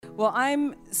Well,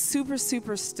 I'm super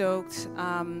stoked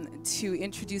to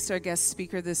introduce our guest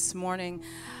speaker this morning.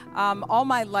 All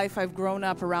my life, I've grown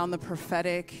up around the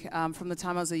prophetic from the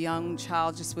time I was a young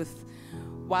child, just with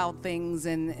wild things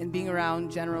and being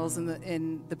around generals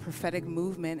in the prophetic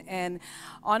movement. And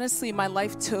honestly, my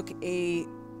life took a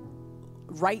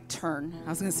right turn. I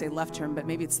was going to say left turn, but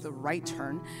maybe it's the right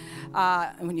turn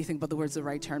when you think about the words the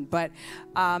right turn. But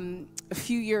a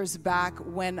few years back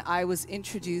when I was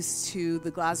introduced to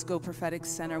the Glasgow Prophetic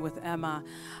Center with Emma,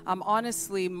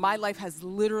 honestly, my life has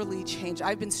literally changed.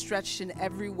 I've been stretched in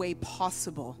every way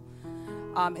possible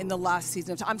in the last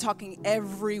season. I'm talking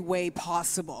every way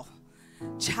possible.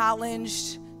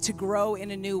 Challenged to grow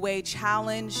in a new way,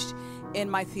 challenged in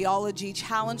my theology,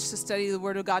 challenged to study the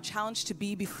Word of God, challenged to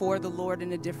be before the Lord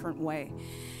in a different way.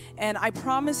 And I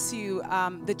promise you,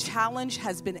 the challenge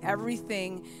has been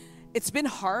everything. It's been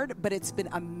hard, but it's been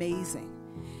amazing.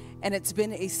 And it's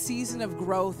been a season of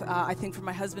growth. I think for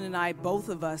my husband and I, both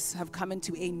of us have come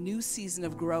into a new season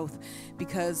of growth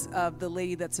because of the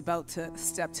lady that's about to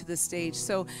step to the stage.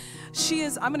 So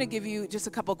I'm going to give you just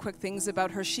a couple quick things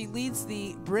about her. She leads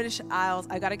the British Isles,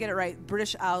 I got to get it right,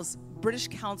 British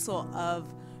Council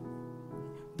of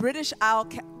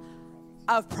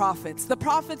Prophets. The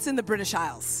prophets in the British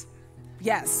Isles.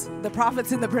 Yes, the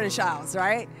prophets in the British Isles,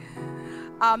 right?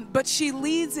 But she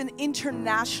leads an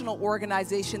international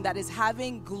organization that is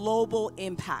having global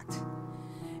impact.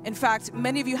 In fact, how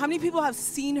many people have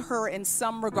seen her in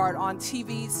some regard on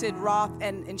TV, Sid Roth,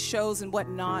 and shows and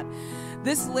whatnot?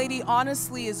 This lady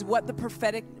honestly is what the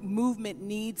prophetic movement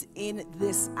needs in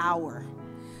this hour.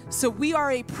 So we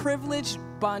are a privileged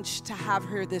bunch to have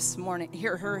her this morning,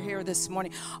 hear her here this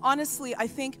morning. Honestly, I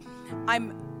think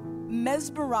I'm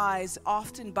mesmerized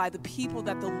often by the people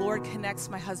that the Lord connects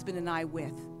my husband and I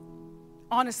with.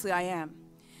 Honestly, I am.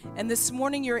 And this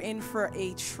morning you're in for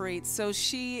a treat. So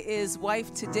she is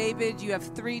wife to David. You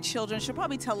have 3 children. She'll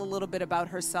probably tell a little bit about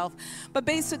herself. But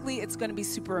basically, it's going to be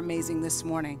super amazing this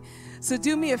morning. So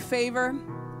do me a favor.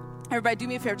 Everybody, do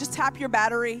me a favor. Just tap your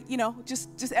battery.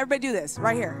 Just everybody do this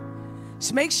right here.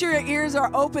 Just make sure your ears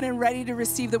are open and ready to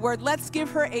receive the word. Let's give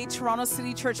her a Toronto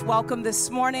City Church welcome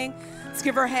this morning. Let's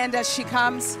give her a hand as she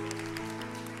comes.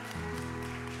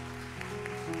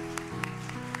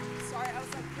 Sorry, I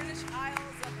was like British Isles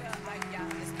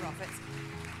of his prophets.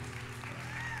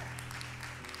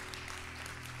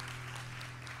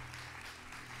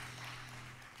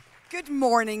 Good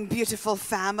morning, beautiful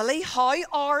family. How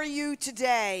are you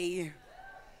today?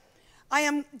 I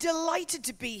am delighted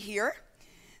to be here.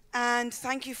 And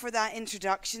thank you for that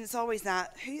introduction. It's always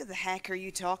that, who the heck are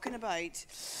you talking about?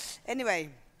 Anyway,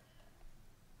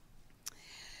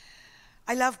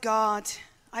 I love God.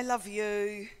 I love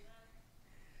you.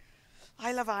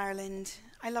 I love Ireland.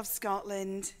 I love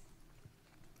Scotland.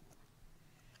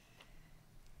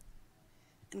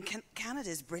 And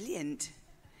Canada's brilliant.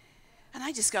 And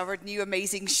I discovered new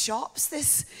amazing shops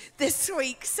this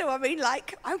week. So,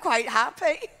 I'm quite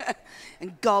happy.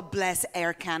 And God bless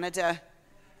Air Canada.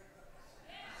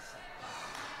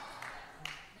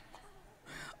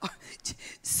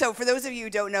 So for those of you who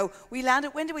don't know,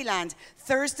 when did we land?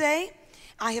 Thursday.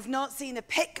 I have not seen a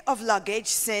pick of luggage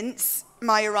since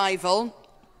my arrival,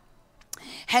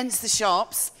 hence the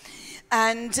shops.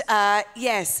 And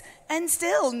and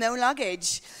still no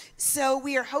luggage. So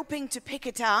we are hoping to pick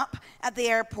it up at the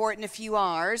airport in a few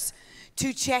hours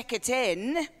to check it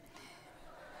in,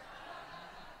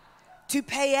 to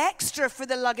pay extra for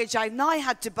the luggage I've now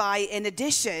had to buy in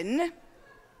addition.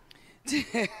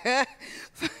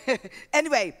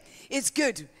 Anyway, it's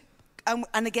good.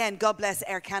 And again, God bless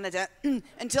Air Canada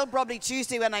until probably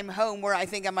Tuesday when I'm home, where I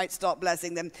think I might stop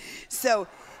blessing them. So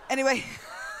anyway,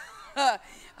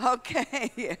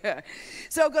 okay.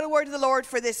 So I've got a word of the Lord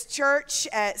for this church,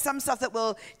 some stuff that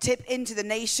will tip into the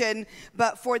nation,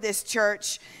 but for this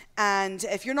church. And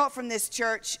if you're not from this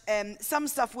church, some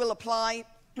stuff will apply.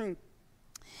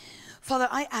 Father,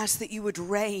 I ask that you would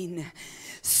rain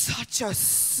such a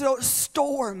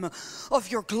storm of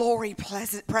your glory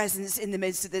presence in the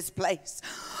midst of this place.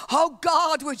 Oh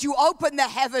God, would you open the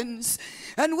heavens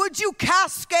and would you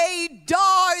cascade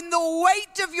down the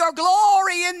weight of your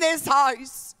glory in this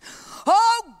house?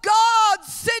 Oh God,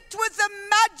 sit with the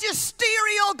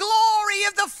magisterial glory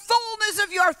of the fullness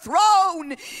of your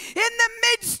throne in the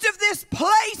midst of this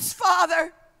place,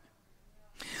 Father.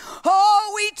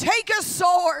 Oh, we take a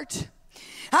sword.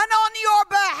 And on your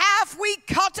behalf, we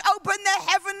cut open the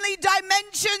heavenly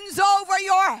dimensions over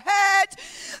your head,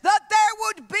 that there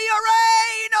would be a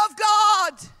reign of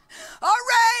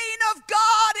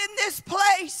God in this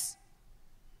place.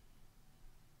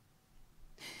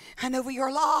 And over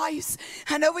your lives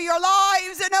and over your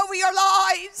lives and over your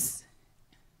lives.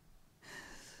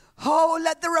 Oh,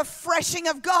 let the refreshing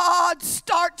of God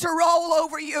start to roll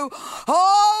over you.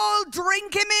 Oh,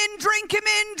 drink him in, drink him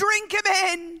in, drink him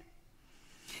in.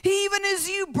 Even as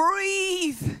you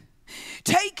breathe,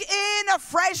 take in a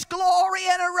fresh glory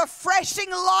and a refreshing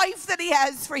life that he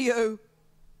has for you.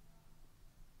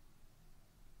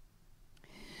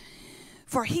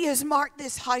 For he has marked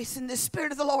this house, and the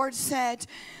Spirit of the Lord said,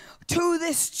 to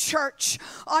this church,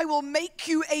 I will make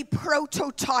you a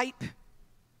prototype.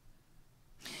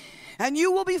 And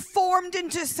you will be formed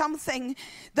into something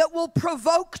that will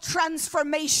provoke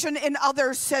transformation in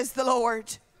others, says the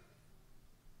Lord.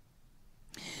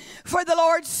 For the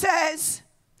Lord says,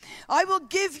 I will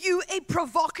give you a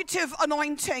provocative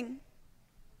anointing.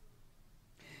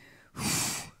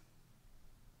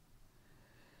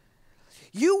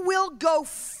 You will go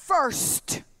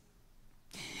first.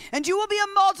 And you will be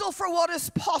a model for what is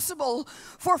possible.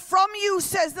 For from you,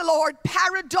 says the Lord,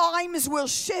 paradigms will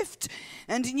shift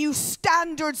and new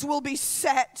standards will be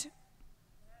set.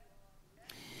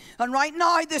 And right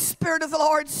now, the Spirit of the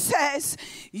Lord says,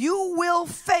 you will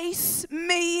face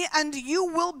me and you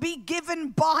will be given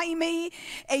by me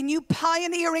a new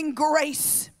pioneering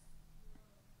grace.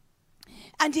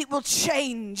 And it will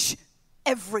change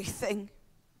everything.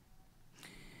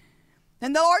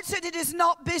 And the Lord said it is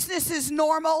not business as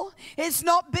normal. It's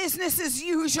not business as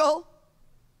usual.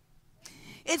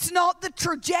 It's not the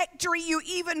trajectory you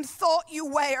even thought you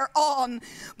were on.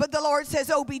 But the Lord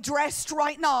says, oh, be dressed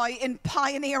right now in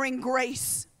pioneering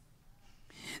grace,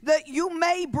 that you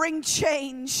may bring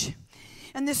change.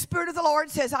 And the Spirit of the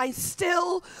Lord says, I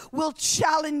still will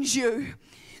challenge you.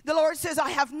 The Lord says,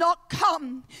 I have not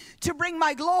come to bring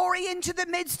my glory into the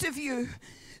midst of you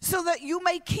so that you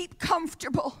may keep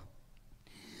comfortable.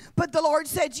 But the Lord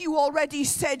said, you already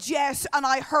said yes, and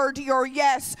I heard your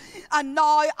yes. And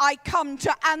now I come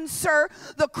to answer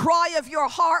the cry of your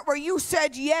heart where you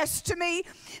said yes to me.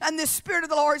 And the Spirit of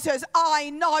the Lord says, I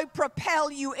now propel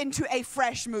you into a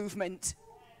fresh movement.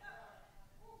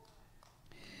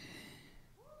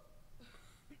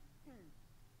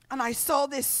 And I saw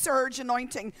this surge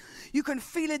anointing. You can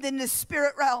feel it in the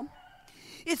spirit realm.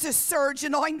 It's a surge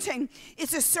anointing.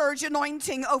 It's a surge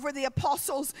anointing over the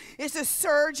apostles. It's a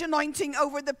surge anointing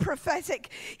over the prophetic.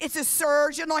 It's a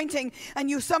surge anointing.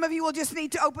 And some of you will just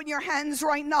need to open your hands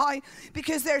right now,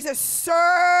 because there's a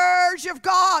surge of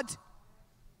God.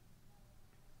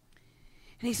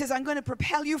 And he says, I'm going to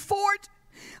propel you forward.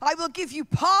 I will give you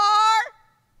power.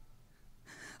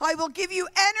 I will give you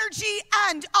energy,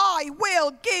 and I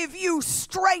will give you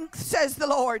strength, says the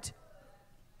Lord.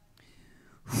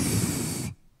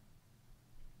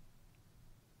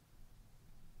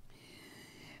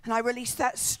 And I release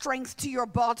that strength to your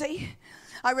body.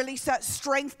 I release that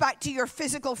strength back to your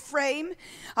physical frame.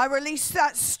 I release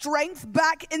that strength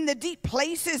back in the deep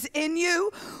places in you.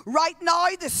 Right now,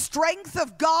 the strength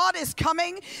of God is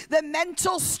coming. The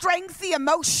mental strength, the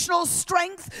emotional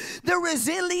strength, the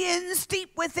resilience deep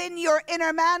within your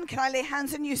inner man. Can I lay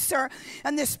hands on you, sir?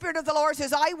 And the Spirit of the Lord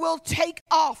says, I will take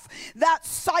off that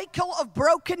cycle of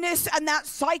brokenness and that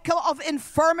cycle of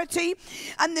infirmity.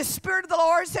 And the Spirit of the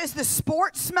Lord says, the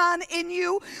sportsman in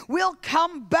you will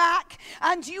come back,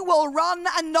 and you will run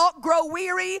and not grow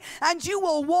weary, and you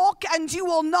will walk and you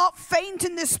will not faint.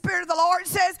 And the Spirit of the Lord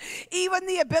says, even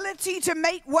the ability to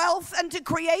make wealth and to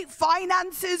create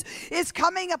finances is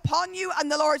coming upon you.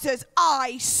 And the Lord says,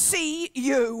 I see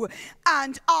you,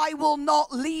 and I will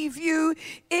not leave you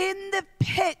in the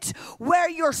pit where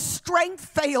your strength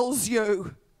fails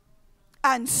you.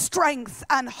 And strength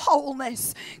and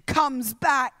wholeness comes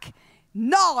back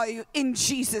now in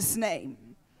Jesus' name.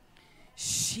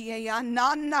 And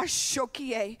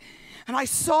I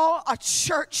saw a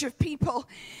church of people.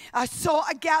 I saw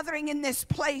a gathering in this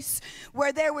place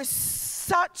where there was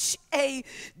such a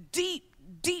deep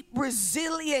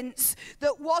resilience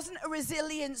that wasn't a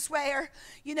resilience where,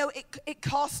 it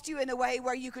cost you in a way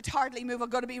where you could hardly move. I've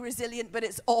got to be resilient, but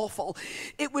it's awful.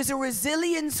 It was a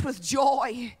resilience with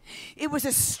joy. It was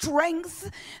a strength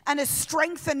and a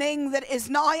strengthening that is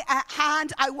now at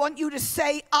hand. I want you to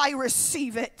say, I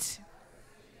receive it.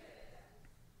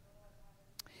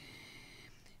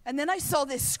 And then I saw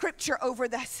this scripture over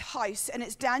this house, and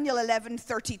it's Daniel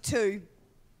 11:32.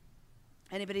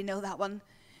 Anybody know that one?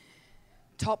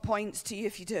 Top points to you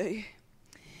if you do.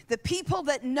 The people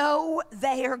that know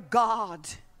their God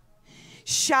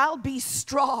shall be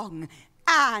strong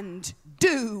and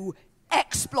do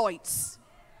exploits.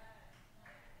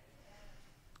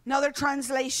 Another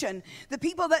translation. The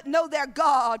people that know their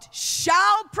God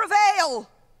shall prevail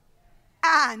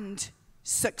and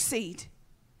succeed.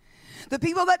 The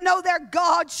people that know their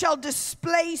God shall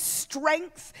display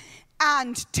strength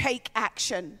and take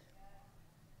action.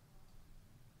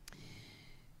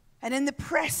 And in the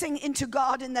pressing into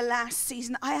God in the last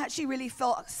season, I actually really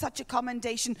felt such a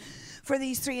commendation for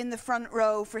these three in the front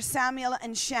row, for Samuel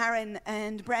and Sharon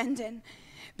and Brendan,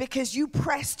 because you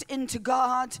pressed into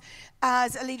God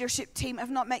as a leadership team. I've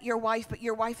not met your wife, but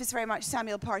your wife is very much,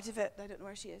 Samuel, part of it. I don't know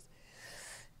where she is.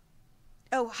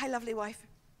 Oh, hi, lovely wife.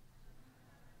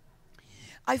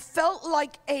 I felt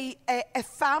like a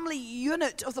family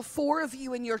unit of the four of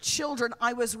you and your children.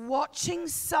 I was watching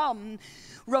some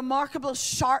remarkable,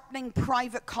 sharpening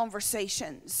private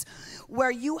conversations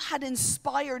where you had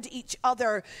inspired each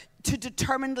other to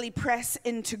determinedly press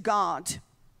into God.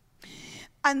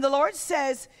 And the Lord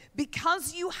says,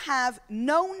 because you have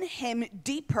known him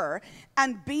deeper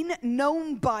and been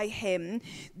known by him,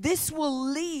 this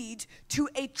will lead to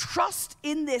a trust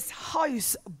in this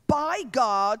house by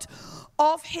God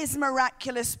of his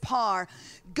miraculous power.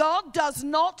 God does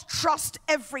not trust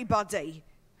everybody.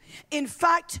 In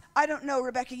fact, I don't know,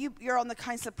 Rebecca, you're on the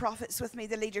Council of Prophets with me,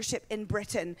 the leadership in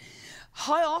Britain.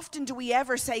 How often do we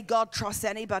ever say God trusts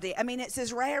anybody? I mean, it's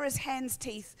as rare as hen's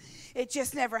teeth. It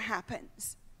just never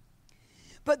happens.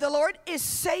 But the Lord is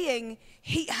saying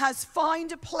he has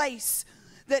found a place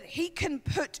that he can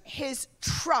put his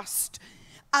trust,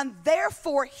 and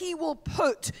therefore he will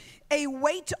put a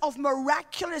weight of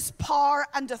miraculous power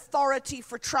and authority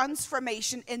for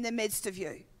transformation in the midst of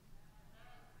you.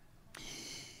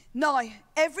 Now,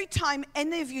 every time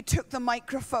any of you took the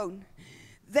microphone,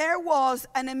 there was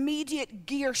an immediate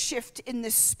gear shift in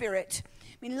the spirit.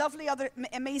 I mean,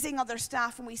 amazing other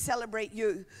staff, and we celebrate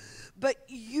you. But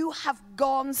you have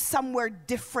gone somewhere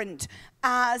different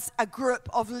as a group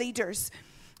of leaders.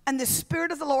 And the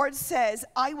Spirit of the Lord says,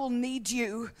 I will need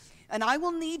you. And I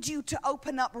will need you to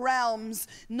open up realms,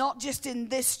 not just in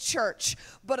this church,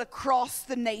 but across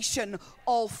the nation,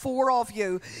 all four of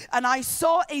you. And I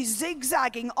saw a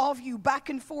zigzagging of you back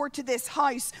and forth to this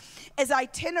house as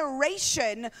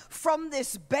itineration from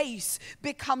this base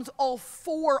becomes all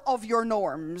four of your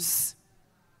norms.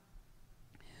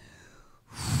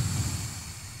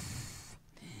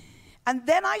 And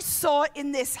then I saw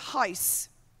in this house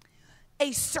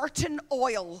a certain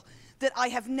oil that I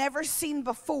have never seen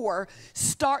before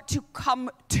start to come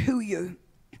to you.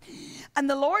 And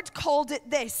the Lord called it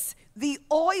this, the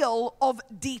oil of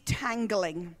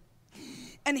detangling.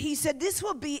 And he said, this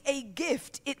will be a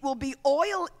gift. It will be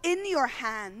oil in your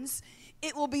hands.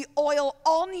 It will be oil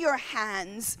on your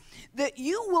hands that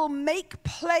you will make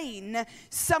plain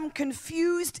some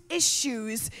confused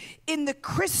issues in the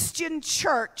Christian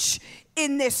church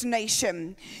in this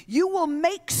nation. You will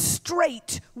make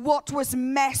straight what was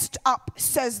messed up,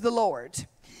 says the Lord.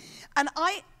 And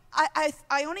I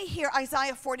only hear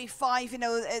Isaiah 45,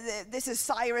 this is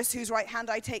Cyrus whose right hand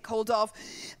I take hold of.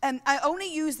 And I only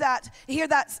hear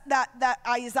that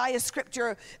Isaiah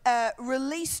scripture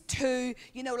released to,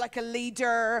 like a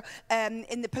leader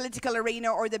in the political arena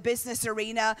or the business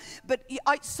arena. But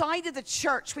outside of the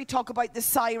church, we talk about the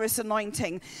Cyrus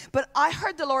anointing. But I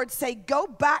heard the Lord say, go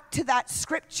back to that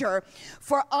scripture,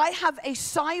 for I have a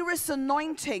Cyrus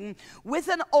anointing with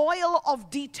an oil of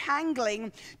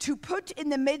detangling to put in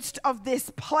the midst of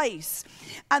this place.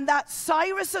 And that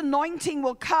Cyrus anointing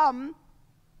will come.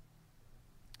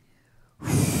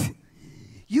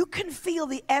 You can feel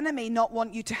the enemy not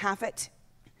want you to have it.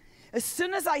 As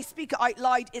soon as I speak out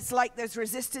loud, it's like there's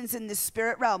resistance in the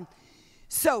spirit realm.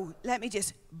 So let me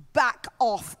just back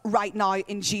off right now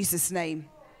in Jesus' name.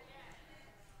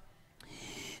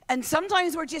 And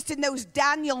sometimes we're just in those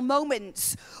Daniel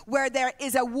moments where there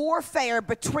is a warfare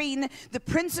between the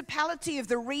principality of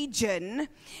the region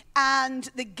and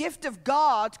the gift of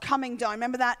God coming down.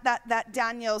 Remember that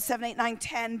Daniel 7, 8, 9,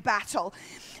 10 battle.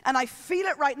 And I feel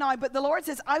it right now. But the Lord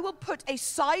says, I will put a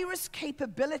Cyrus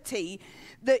capability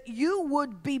that you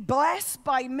would be blessed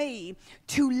by me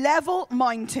to level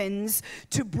mountains,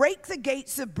 to break the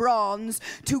gates of bronze,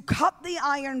 to cut the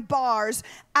iron bars,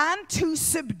 and to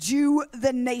subdue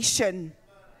the nation.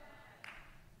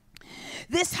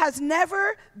 This has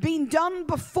never been done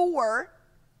before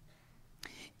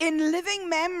in living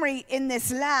memory in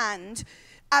this land,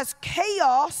 as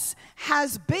chaos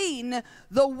has been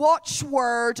the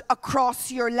watchword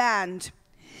across your land.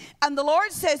 And the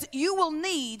Lord says you will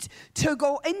need to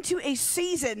go into a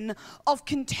season of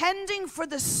contending for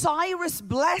the Cyrus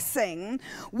blessing,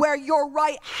 where your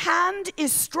right hand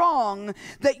is strong,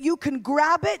 that you can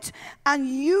grab it and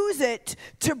use it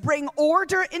to bring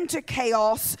order into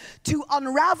chaos, to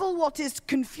unravel what is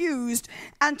confused,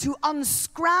 and to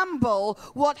unscramble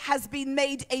what has been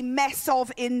made a mess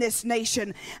of in this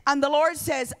nation. And the Lord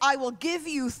says, I will give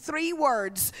you 3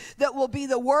 words that will be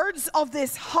the words of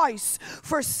this house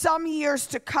for some years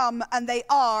to come, and they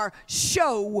are: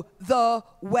 show the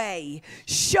way.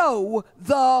 Show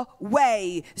the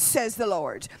way, says the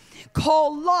Lord.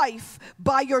 Call life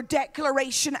by your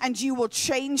declaration and you will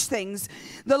change things.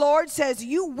 The Lord says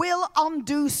you will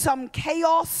undo some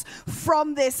chaos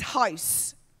from this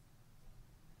house.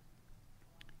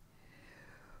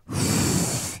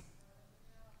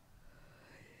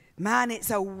 Man, it's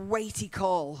a weighty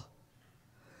call.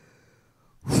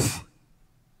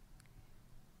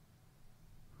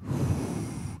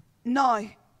 Now,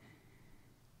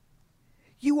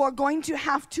 you are going to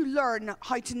have to learn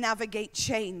how to navigate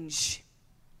change.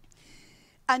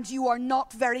 And you are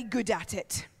not very good at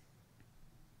it.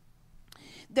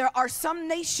 There are some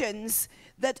nations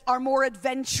that are more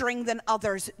adventuring than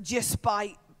others just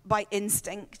by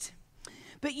instinct.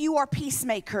 But you are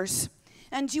peacemakers,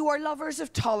 and you are lovers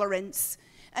of tolerance,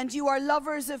 and you are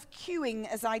lovers of queuing,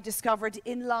 as I discovered,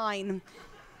 in line.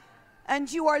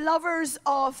 And you are lovers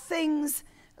of things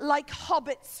like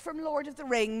hobbits from Lord of the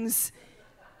Rings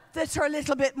that are a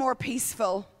little bit more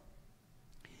peaceful.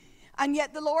 And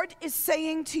yet the Lord is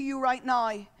saying to you right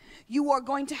now, you are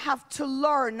going to have to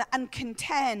learn and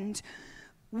contend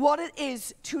what it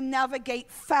is to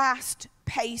navigate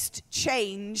fast-paced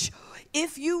change.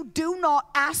 If you do not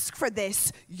ask for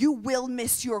this, you will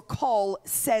miss your call,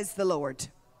 says the Lord.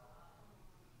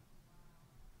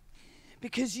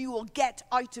 Because you will get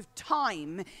out of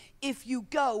time if you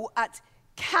go at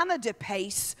Canada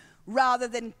pace rather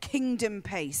than kingdom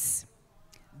pace.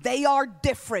 They are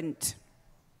different.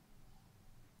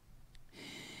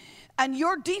 And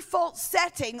your default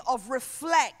setting of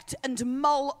reflect and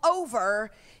mull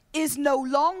over is no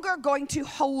longer going to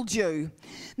hold you.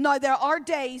 Now, there are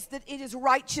days that it is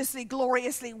righteously,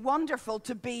 gloriously wonderful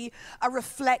to be a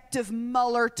reflective,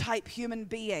 muller type human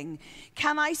being.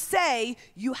 Can I say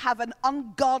you have an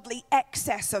ungodly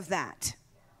excess of that?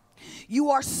 You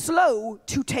are slow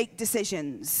to take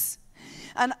decisions.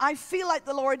 And I feel like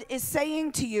the Lord is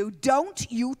saying to you,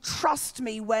 don't you trust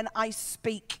me when I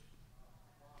speak?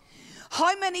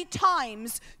 How many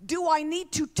times do I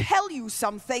need to tell you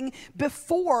something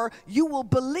before you will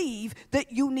believe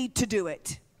that you need to do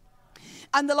it?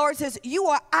 And the Lord says, you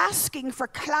are asking for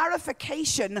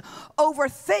clarification over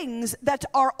things that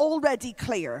are already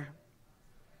clear.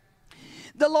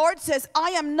 The Lord says, I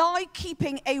am now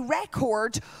keeping a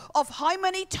record of how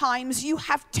many times you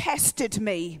have tested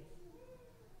me.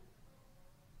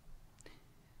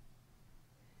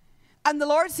 And the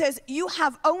Lord says, you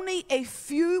have only a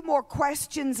few more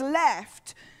questions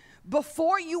left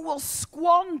before you will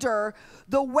squander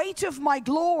the weight of my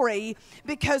glory,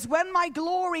 because when my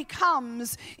glory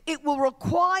comes, it will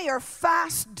require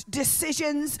fast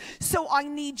decisions, so I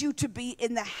need you to be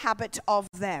in the habit of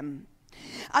them.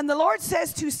 And the Lord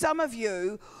says to some of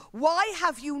you, why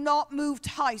have you not moved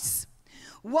house?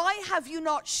 Why have you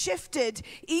not shifted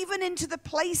even into the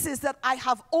places that I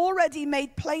have already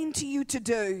made plain to you to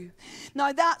do?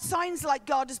 Now that sounds like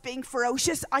God is being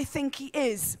ferocious. I think he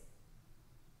is.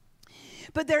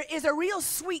 But there is a real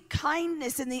sweet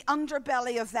kindness in the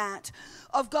underbelly of that,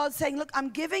 of God saying, look, I'm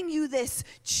giving you this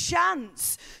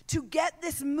chance to get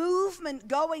this movement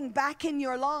going back in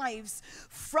your lives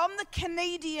from the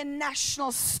Canadian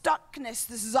national stuckness,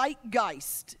 the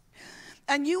zeitgeist.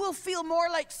 And you will feel more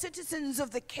like citizens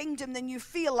of the kingdom than you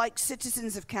feel like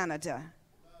citizens of Canada.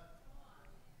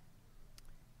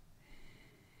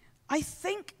 I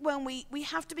think when we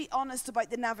have to be honest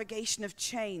about the navigation of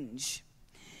change,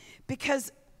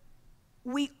 because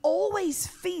we always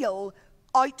feel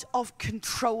out of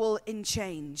control in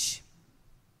change.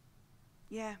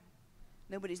 Yeah,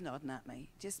 nobody's nodding at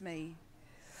me, just me.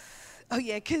 Oh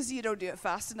yeah, because you don't do it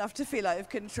fast enough to feel out of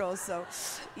control, so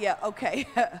yeah, okay.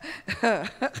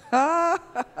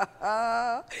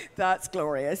 That's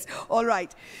glorious. All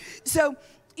right, so,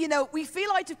 you know, we feel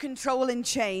out of control in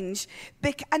change,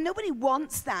 and nobody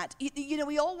wants that. You know,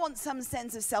 we all want some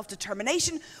sense of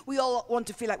self-determination. We all want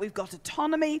to feel like we've got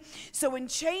autonomy. So when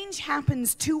change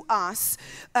happens to us,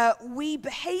 we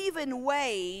behave in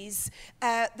ways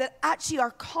that actually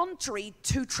are contrary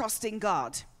to trusting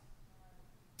God.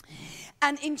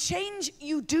 And in change,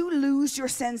 you do lose your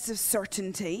sense of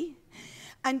certainty.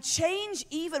 And change,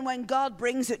 even when God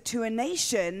brings it to a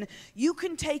nation, you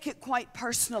can take it quite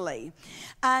personally.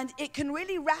 And it can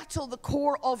really rattle the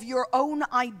core of your own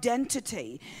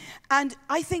identity. And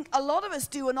I think a lot of us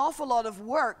do an awful lot of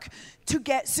work to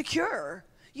get secure.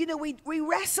 You know, we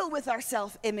wrestle with our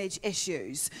self-image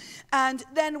issues, and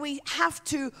then we have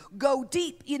to go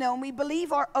deep, you know, and we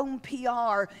believe our own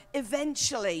PR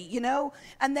eventually, you know,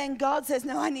 and then God says,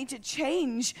 no, I need to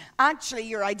change actually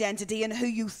your identity and who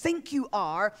you think you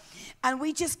are, and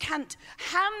we just can't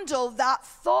handle that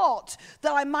thought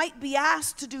that I might be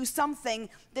asked to do something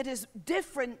that is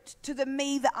different to the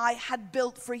me that I had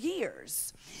built for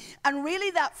years. And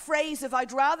really that phrase of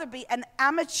I'd rather be an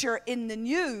amateur in the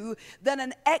new than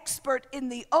an expert in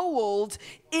the old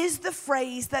is the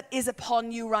phrase that is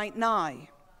upon you right now.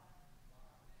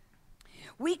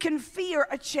 We can fear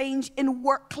a change in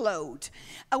workload,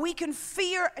 and we can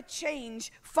fear a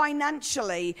change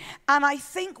financially, and I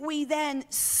think we then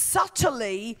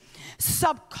subtly,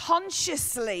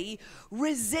 subconsciously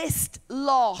resist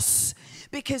loss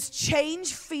because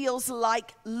change feels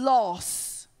like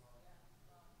loss.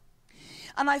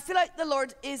 And I feel like the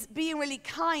Lord is being really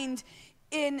kind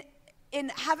in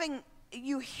having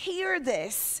you hear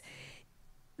this,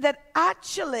 that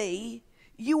actually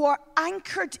you are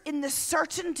anchored in the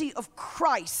certainty of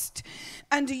Christ,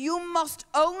 and you must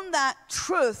own that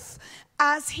truth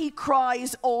as he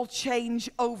cries all change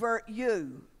over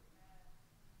you.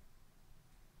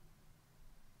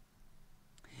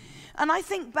 And I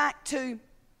think back to,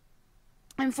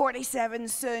 I'm 47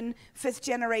 soon, 5th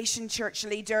generation church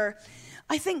leader.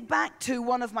 I think back to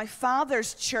one of my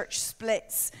father's church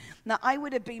splits. Now, I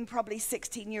would have been probably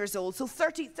 16 years old, so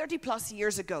 30 plus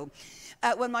years ago,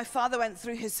 when my father went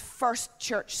through his first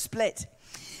church split.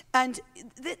 And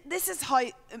this is how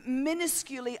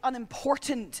minusculely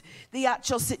unimportant the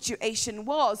actual situation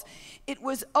was. It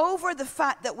was over the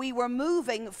fact that we were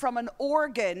moving from an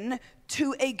organ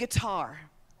to a guitar.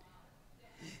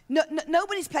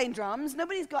 Nobody's playing drums.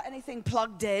 Nobody's got anything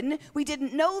plugged in. We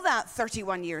didn't know that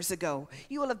 31 years ago.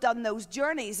 You will have done those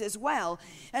journeys as well.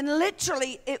 And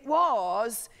literally, it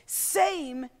was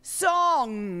same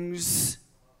songs.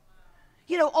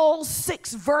 You know, all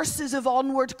 6 verses of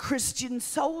Onward Christian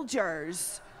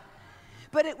Soldiers.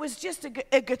 But it was just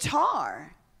a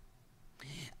guitar.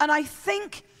 And I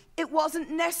think it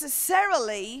wasn't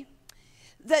necessarily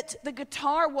that the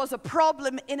guitar was a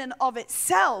problem in and of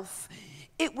itself.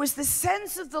 It was the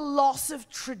sense of the loss of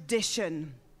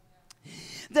tradition,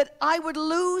 that I would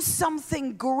lose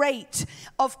something great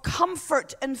of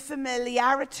comfort and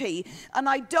familiarity, and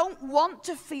I don't want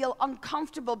to feel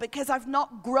uncomfortable because I've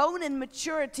not grown in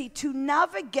maturity to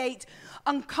navigate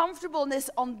uncomfortableness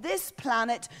on this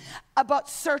planet about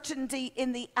certainty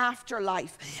in the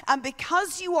afterlife. And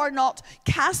because you are not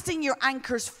casting your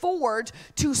anchors forward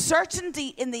to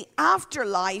certainty in the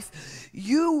afterlife,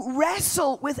 you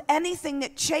wrestle with anything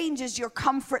that changes your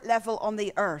comfort level on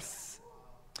the earth.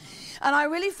 And I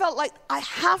really felt like I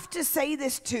have to say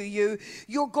this to you.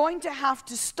 You're going to have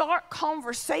to start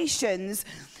conversations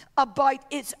about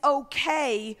it's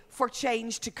okay for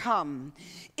change to come.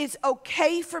 It's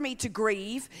okay for me to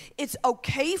grieve. It's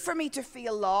okay for me to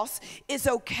feel loss. It's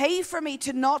okay for me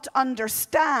to not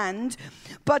understand.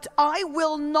 But I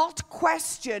will not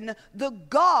question the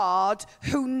God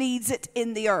who needs it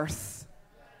in the earth.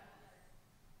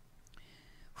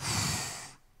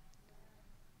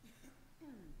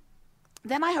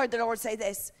 Then I heard the Lord say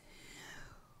this.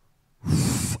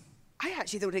 I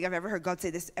actually don't think I've ever heard God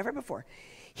say this ever before.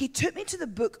 He took me to the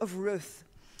book of Ruth,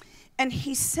 and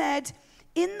he said,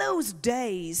 in those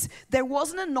days, there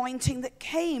was an anointing that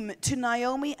came to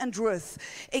Naomi and Ruth,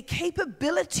 a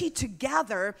capability to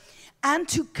gather and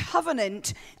to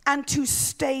covenant and to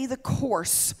stay the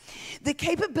course, the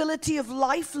capability of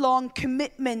lifelong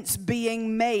commitments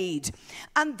being made.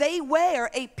 And they were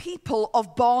a people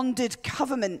of bonded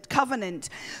covenant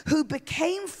who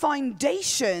became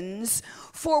foundations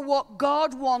for what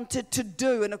God wanted to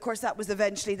do. And of course, that was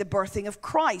eventually the birthing of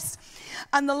Christ.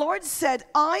 And the Lord said,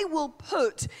 I will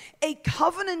put a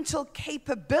covenantal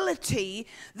capability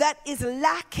that is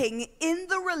lacking in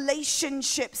the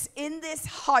relationships in this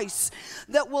house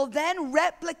that will then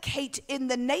replicate in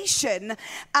the nation,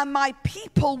 and my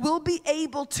people will be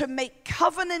able to make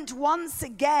covenant once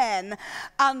again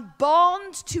and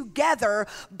bond together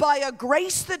by a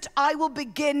grace that I will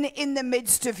begin in the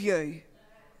midst of you.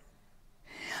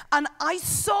 And I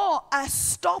saw a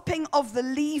stopping of the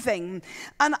leaving,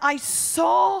 and I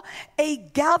saw a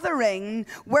gathering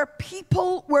where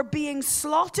people were being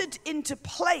slotted into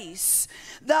place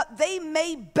that they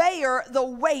may bear the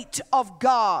weight of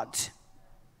God.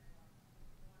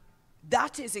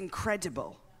 That is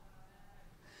incredible.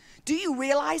 Do you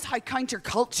realize how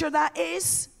counterculture that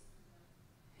is?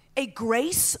 A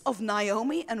grace of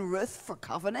Naomi and Ruth for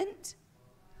covenant?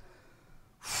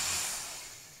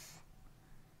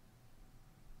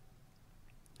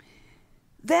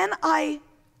 Then I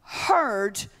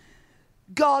heard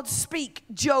God speak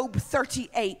Job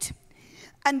 38.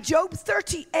 And Job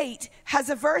 38 has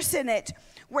a verse in it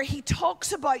where he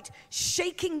talks about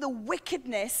shaking the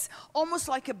wickedness, almost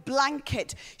like a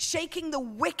blanket, shaking the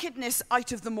wickedness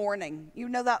out of the morning. You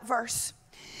know that verse?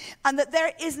 And that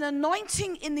there is an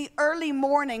anointing in the early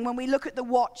morning when we look at the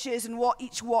watches and what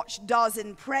each watch does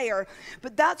in prayer.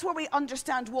 But that's where we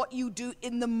understand what you do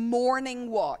in the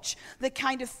morning watch, the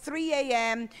kind of 3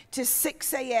 a.m. to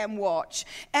 6 a.m. watch.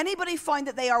 Anybody find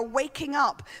that they are waking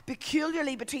up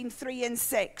peculiarly between 3 and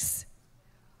 6?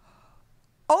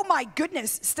 Oh my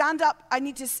goodness, stand up.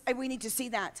 We need to see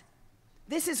that.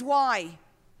 This is why.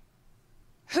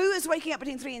 Who is waking up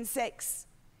between 3 and 6?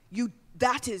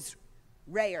 That is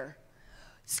rare.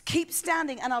 Keep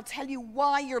standing and I'll tell you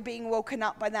why you're being woken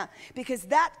up by that. Because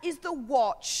that is the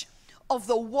watch of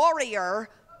the warrior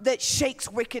that shakes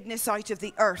wickedness out of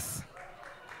the earth.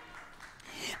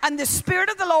 And the Spirit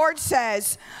of the Lord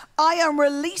says, I am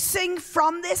releasing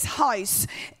from this house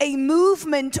a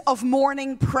movement of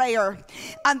morning prayer.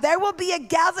 And there will be a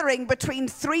gathering between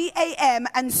 3 a.m.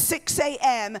 and 6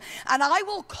 a.m. And I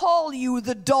will call you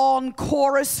the Dawn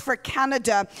Chorus for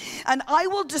Canada. And I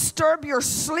will disturb your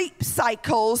sleep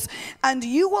cycles. And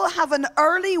you will have an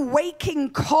early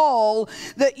waking call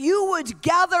that you would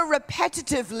gather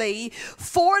repetitively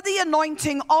for the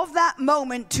anointing of that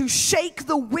moment to shake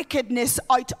the wickedness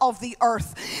out of the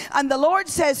earth. And the Lord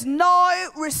says, now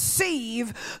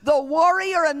receive the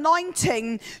warrior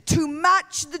anointing to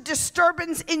match the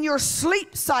disturbance in your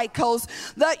sleep cycles,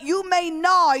 that you may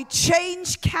now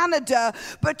change Canada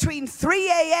between 3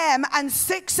 a.m. and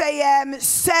 6 a.m.,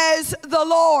 says the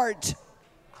Lord.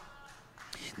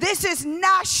 This is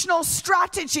national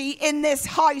strategy in this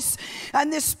house.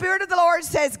 And the Spirit of the Lord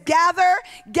says, gather,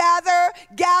 gather,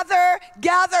 gather,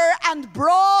 gather, and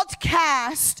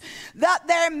broadcast that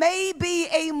there may be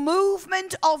a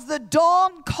movement of the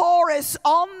dawn chorus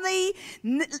on the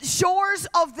shores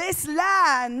of this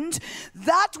land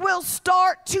that will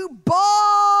start to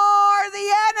bar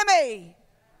the enemy.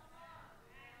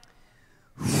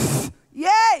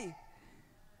 Yay!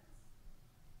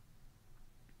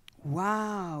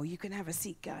 Wow, you can have a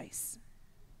seat, guys.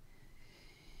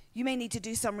 You may need to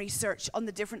do some research on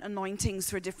the different anointings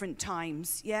for different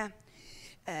times, yeah?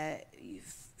 You've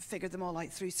figured them all out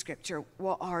through Scripture.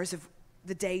 What hours of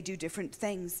the day do different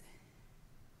things?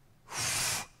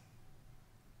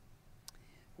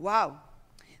 Wow.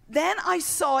 Then I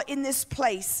saw in this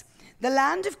place the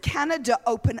land of Canada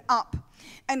open up,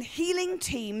 and healing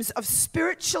teams of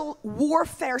spiritual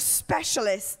warfare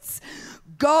specialists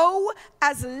go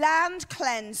as land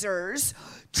cleansers,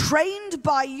 trained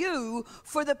by you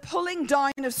for the pulling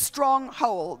down of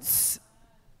strongholds.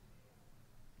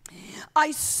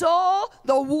 I saw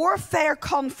the warfare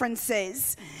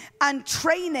conferences and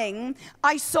training.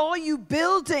 I saw you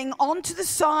building onto the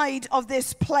side of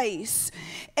this place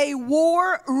a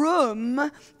war room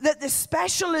that the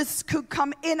specialists could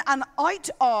come in and out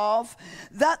of,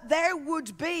 that there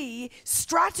would be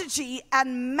strategy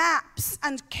and maps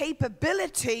and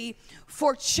capability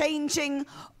for changing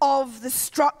of the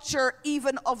structure,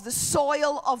 even of the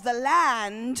soil of the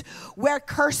land where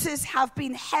curses have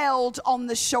been held on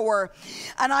the shore.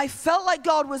 And I felt like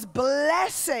God was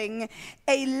blessing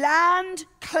a land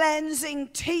cleansing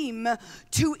team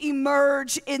to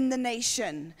emerge in the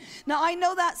nation. Now, I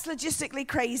know that's logistically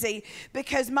crazy,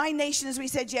 because my nation, as we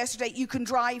said yesterday, you can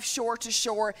drive shore to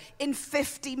shore in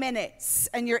 50 minutes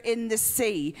and you're in the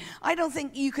sea. I don't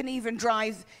think you can even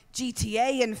drive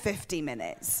GTA in 50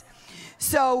 minutes.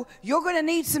 So you're going to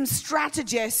need some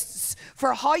strategists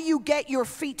for how you get your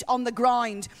feet on the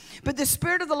ground. But the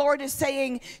Spirit of the Lord is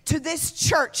saying to this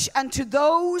church and to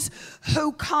those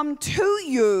who come to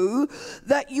you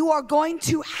that you are going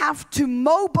to have to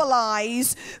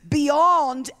mobilize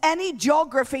beyond any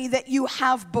geography that you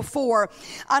have before.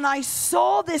 And I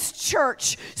saw this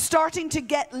church starting to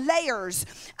get layers.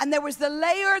 And there was the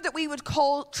layer that we would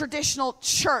call traditional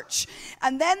church.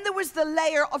 And then there was the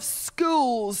layer of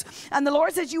schools. And the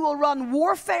Lord says you will run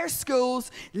warfare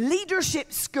schools,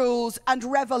 leadership schools, and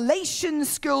revelation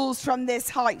schools from this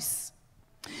house.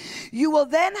 You will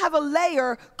then have a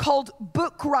layer called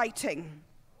book writing.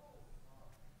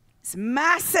 It's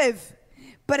massive,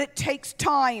 but it takes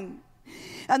time.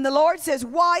 And the Lord says,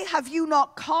 why have you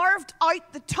not carved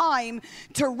out the time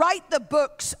to write the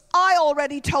books I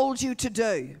already told you to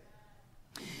do?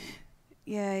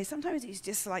 Yeah, sometimes he's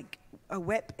just like a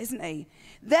whip, isn't he?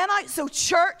 So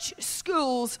church,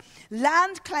 schools,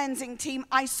 land cleansing team,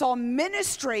 I saw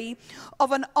ministry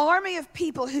of an army of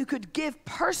people who could give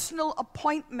personal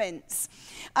appointments.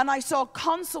 And I saw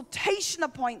consultation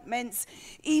appointments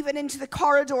even into the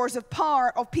corridors of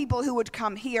power of people who would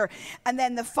come here. And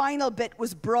then the final bit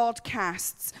was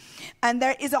broadcasts. And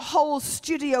there is a whole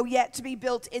studio yet to be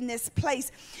built in this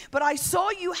place. But I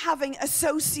saw you having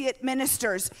associate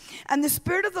ministers. And the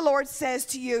Spirit of the Lord says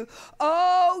to you,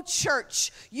 oh,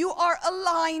 church, you are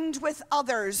aligned with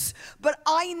others, but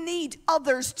I need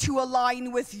others to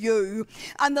align with you.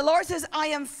 And the Lord says, I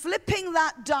am flipping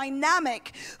that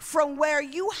dynamic from where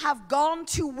you have gone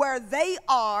to where they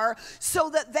are so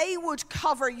that they would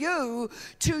cover you,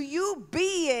 to you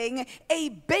being a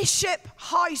bishop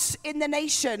house in the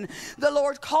nation. The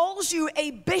Lord calls you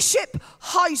a bishop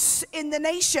house in the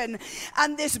nation.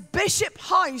 And this bishop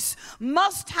house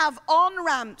must have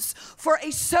on-ramps for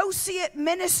associate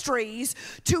ministries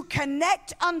to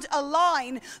connect and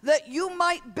align, that you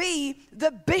might be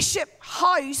the bishop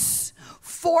house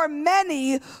for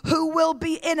many who will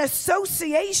be in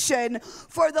association.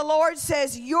 For the Lord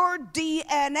says, your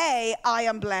DNA I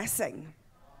am blessing.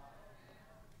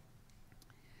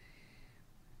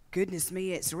 Goodness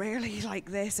me, it's rarely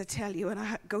like this, I tell you, when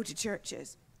I go to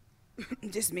churches.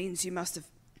 It just means you must have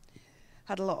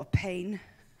had a lot of pain.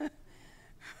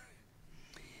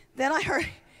 Then I heard,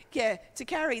 yeah, to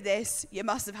carry this, you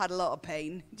must have had a lot of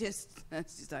pain.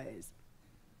 That's just how it is.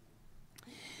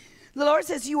 The Lord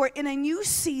says you are in a new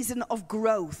season of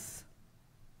growth.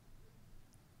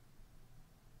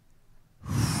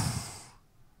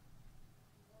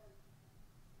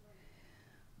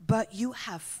 But you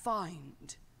have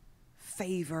found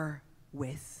favor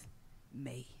with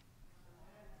me.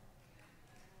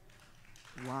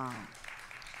 Wow.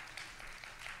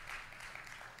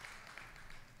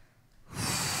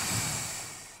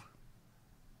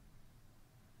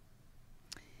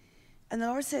 And the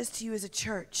Lord says to you as a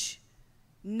church,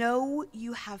 know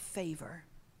you have favor.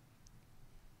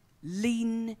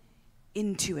 Lean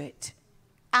into it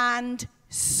and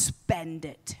spend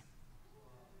it.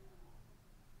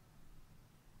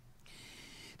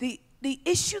 The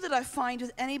issue that I find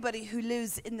with anybody who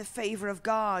lives in the favor of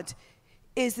God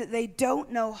is that they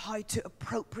don't know how to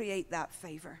appropriate that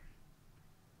favor.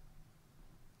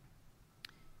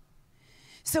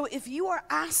 So if you are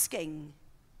asking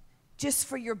just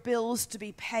for your bills to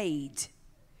be paid,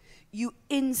 you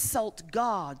insult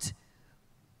God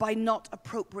by not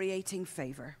appropriating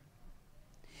favor.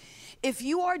 If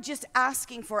you are just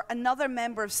asking for another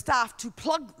member of staff to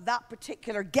plug that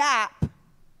particular gap,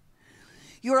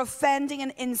 you're offending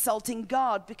and insulting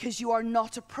God because you are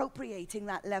not appropriating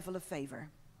that level of favor.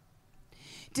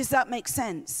 Does that make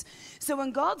sense? So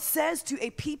when God says to a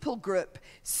people group,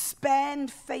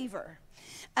 spend favor,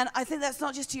 and I think that's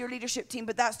not just to your leadership team,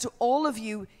 but that's to all of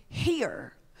you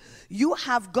here, you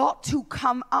have got to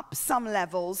come up some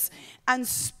levels and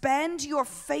spend your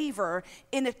favor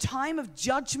in a time of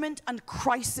judgment and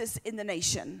crisis in the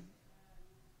nation.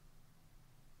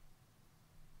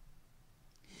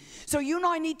 So you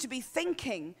now need to be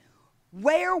thinking,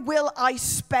 where will I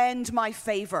spend my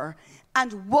favor?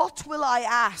 And what will I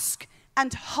ask?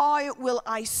 And how will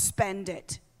I spend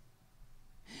it?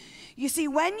 You see,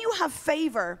 when you have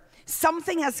favor,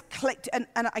 something has clicked. And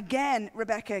again,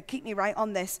 Rebecca, keep me right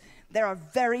on this. There are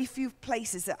very few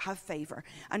places that have favor.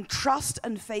 And trust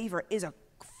and favor is a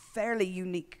fairly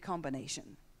unique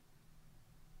combination.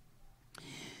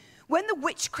 When the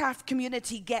witchcraft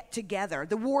community get together,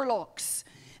 the warlocks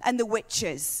and the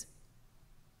witches,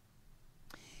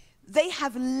 they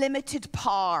have limited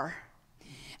power.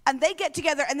 And they get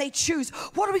together and they choose,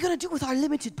 what are we going to do with our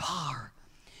limited power?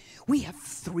 We have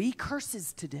 3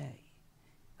 curses today.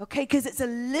 Okay, because it's a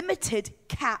limited,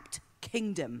 capped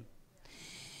kingdom.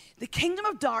 The kingdom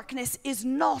of darkness is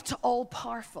not all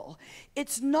powerful.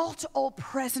 It's not all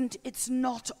present. It's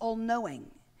not all knowing.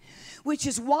 Which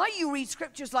is why you read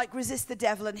scriptures like resist the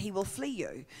devil and he will flee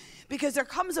you. Because there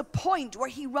comes a point where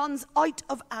he runs out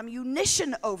of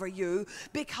ammunition over you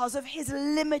because of his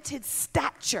limited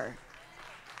stature.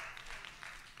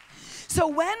 So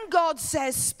when God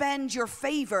says spend your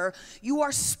favor, you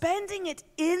are spending it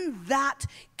in that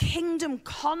kingdom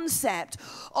concept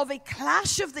of a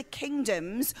clash of the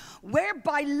kingdoms, where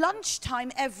by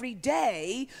lunchtime every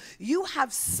day you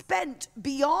have spent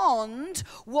beyond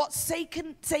what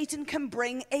Satan can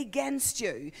bring against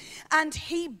you, and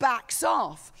he backs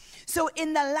off. So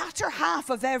in the latter half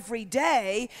of every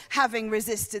day, having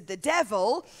resisted the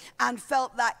devil and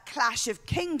felt that clash of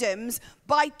kingdoms,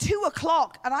 by 2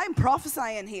 o'clock, and I'm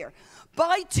prophesying here,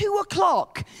 By 2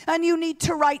 o'clock, and you need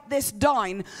to write this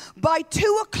down, by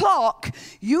 2 o'clock,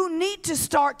 you need to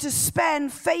start to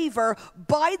spend favor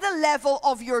by the level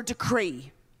of your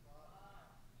decree.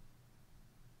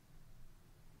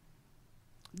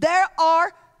 There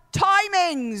are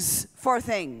timings for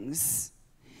things.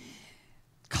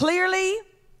 Clearly,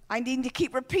 I need to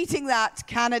keep repeating that,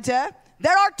 Canada.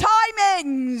 There are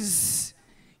timings.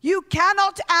 You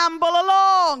cannot amble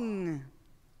along.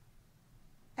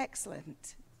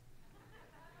 Excellent.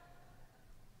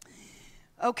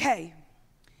 Okay.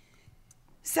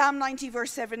 Psalm 90,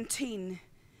 verse 17.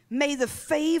 May the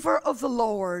favor of the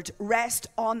Lord rest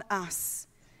on us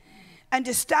and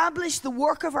establish the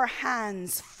work of our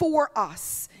hands for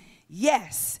us.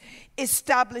 Yes,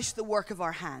 establish the work of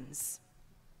our hands.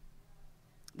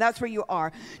 That's where you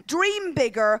are. Dream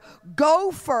bigger,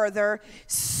 go further,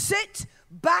 sit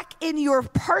back in your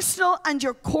personal and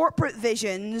your corporate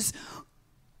visions.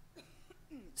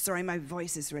 Sorry, my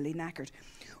voice is really knackered.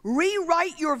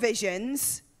 Rewrite your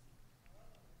visions.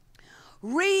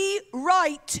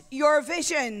 Rewrite your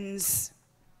visions.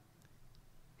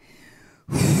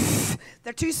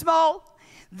 They're too small.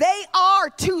 They are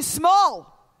too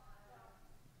small.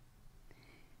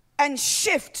 And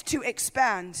shift to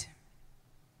expand.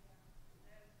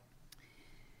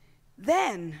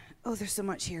 Then, oh, there's so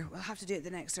much here. We'll have to do it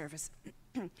the next service.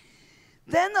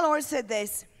 Then the Lord said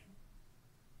this.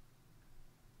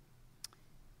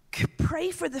 Pray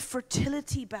for the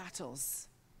fertility battles.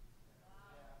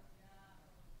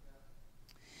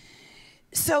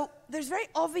 So there's very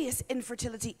obvious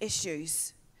infertility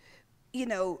issues. You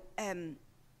know,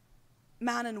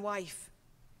 man and wife.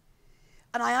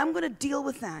 And I am going to deal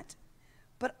with that.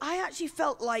 But I actually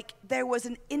felt like there was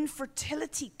an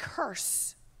infertility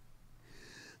curse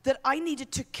that I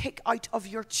needed to kick out of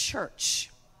your church.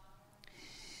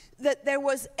 That there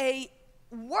was a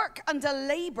work and a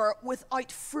labor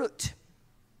without fruit.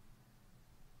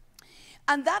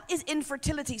 And that is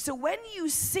infertility. So when you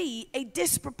see a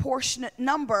disproportionate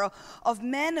number of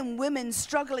men and women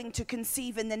struggling to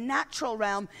conceive in the natural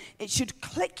realm, it should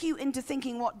click you into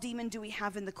thinking, what demon do we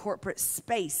have in the corporate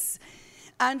space?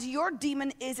 And your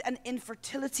demon is an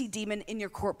infertility demon in your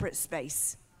corporate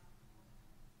space.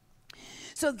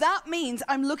 So that means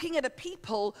I'm looking at a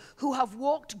people who have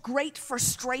walked great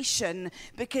frustration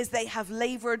because they have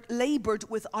labored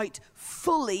without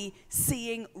fully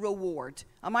seeing reward.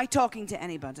 Am I talking to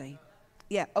anybody?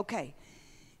 Yeah, okay.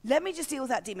 Let me just deal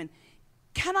with that demon.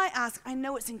 Can I ask, I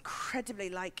know it's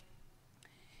incredibly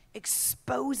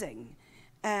exposing,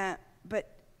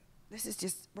 but this is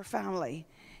just, we're family.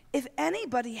 If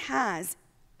anybody has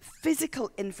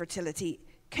physical infertility,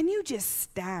 can you just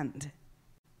stand?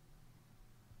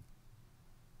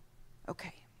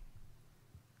 Okay.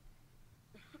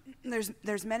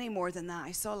 There's many more than that.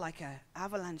 I saw like a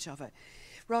avalanche of it.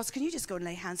 Ross, can you just go and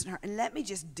lay hands on her and let me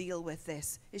just deal with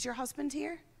this? Is your husband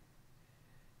here?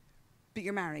 But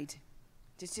you're married.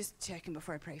 Just checking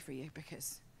before I pray for you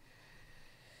because,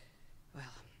 well,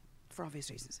 for obvious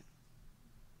reasons.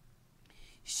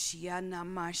 Shiana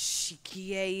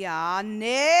mashikia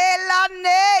nela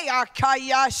ne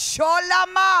akaya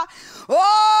sholama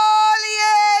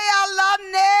olie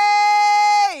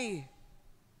alane.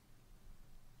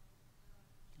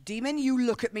 Demon, you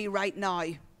look at me right now.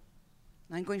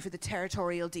 I'm going for the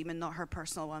territorial demon, not her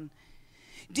personal one.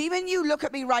 Demon, you look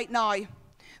at me right now.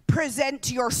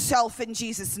 Present yourself in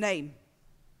Jesus' name.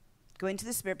 Go into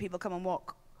the spirit, people, come and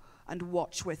walk and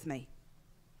watch with me.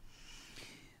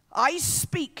 I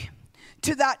speak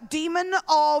to that demon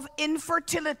of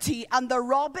infertility and the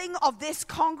robbing of this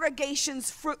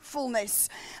congregation's fruitfulness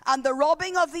and the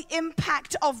robbing of the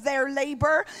impact of their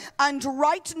labor. And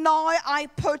right now I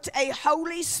put a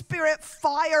Holy Spirit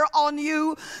fire on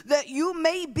you that you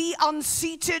may be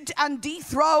unseated and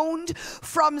dethroned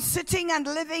from sitting and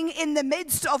living in the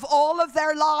midst of all of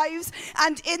their lives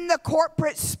and in the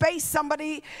corporate space.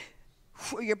 Somebody,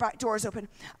 your back door is open.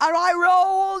 And I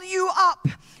roll you up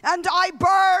and I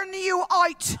burn you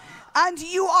out. And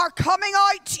you are coming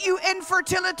out, you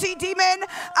infertility demon,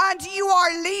 and you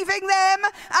are leaving them,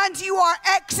 and you are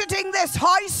exiting this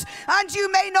house, and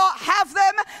you may not have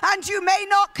them, and you may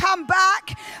not come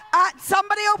back.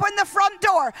 Somebody open the front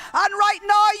door, and right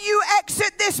now you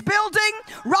exit this building.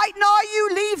 Right now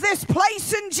you leave this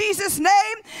place in Jesus'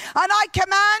 name, and I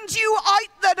command you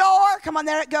out the door. Come on,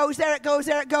 there it goes, there it goes,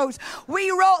 there it goes.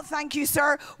 We roll, thank you,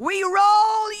 sir. We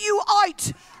roll you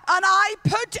out. And I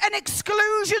put an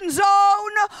exclusion zone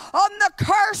on the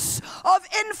curse of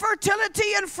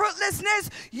infertility and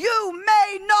fruitlessness. You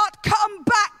may not come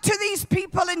back to these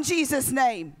people in Jesus'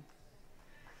 name.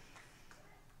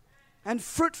 And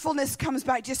fruitfulness comes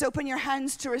back. Just open your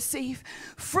hands to receive.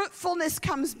 Fruitfulness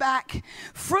comes back.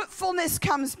 Fruitfulness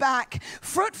comes back.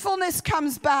 Fruitfulness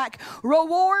comes back.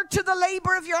 Reward to the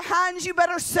labor of your hands. You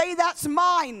better say, that's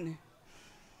mine.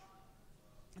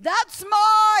 That's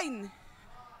mine.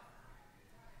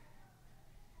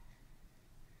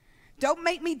 Don't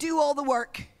make me do all the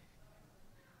work.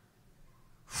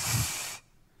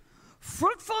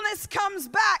 Fruitfulness comes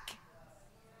back.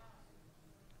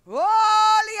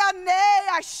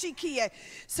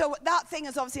 So that thing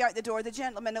is obviously out the door. The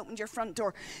gentleman opened your front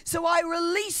door. So I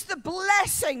release the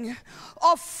blessing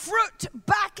of fruit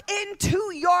back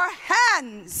into your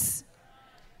hands.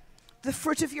 The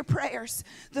fruit of your prayers.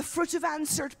 The fruit of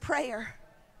answered prayer.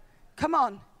 Come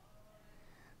on.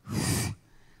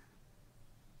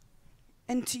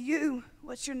 And to you,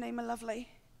 what's your name, my lovely?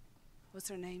 What's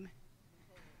her name?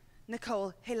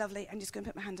 Nicole. Hey, lovely. I'm just going to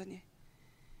put my hand on you.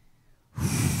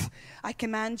 I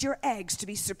command your eggs to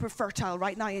be super fertile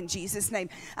right now in Jesus' name.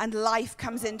 And life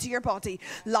comes into your body.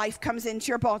 Life comes into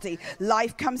your body.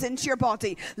 Life comes into your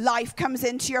body. Life comes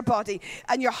into your body.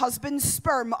 And your husband's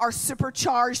sperm are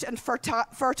supercharged and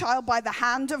fertile by the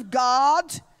hand of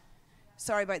God.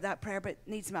 Sorry about that prayer, but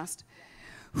needs must.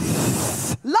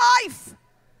 Life!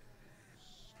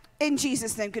 In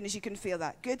Jesus' name. Goodness, you can feel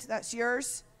that. Good, that's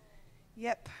yours.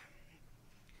 Yep.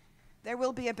 There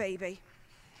will be a baby.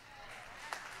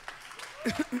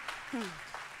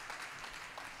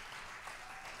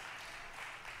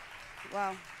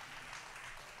 Wow.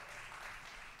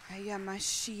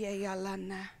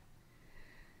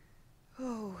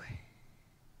 Oh.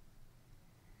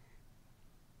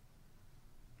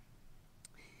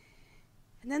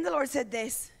 And then the Lord said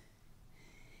this,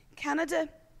 Canada,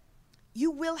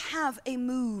 you will have a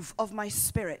move of my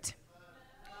spirit,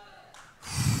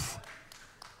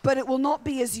 but it will not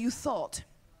be as you thought.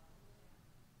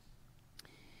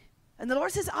 And the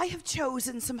Lord says, I have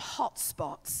chosen some hot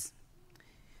spots.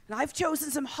 And I've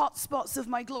chosen some hot spots of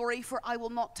my glory, for I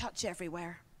will not touch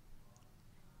everywhere.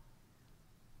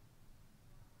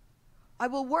 I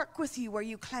will work with you where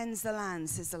you cleanse the land,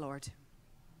 says the Lord.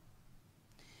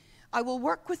 I will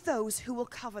work with those who will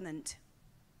covenant.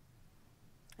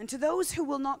 And to those who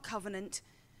will not covenant,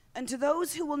 and to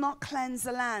those who will not cleanse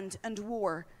the land and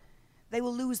war, they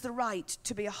will lose the right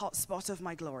to be a hot spot of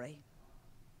my glory.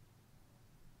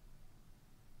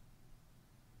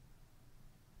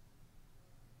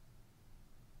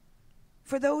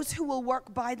 For those who will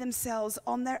work by themselves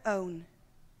on their own,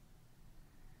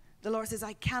 the Lord says,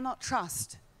 I cannot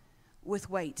trust with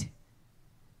weight,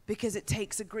 because it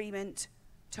takes agreement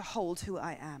to hold who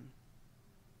I am.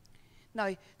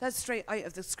 Now, that's straight out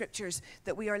of the scriptures,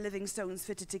 that we are living stones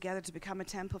fitted together to become a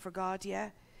temple for God, yeah?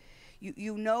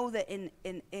 You know that in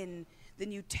the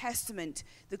New Testament,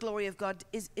 the glory of God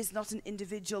is not an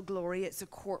individual glory, it's a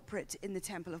corporate in the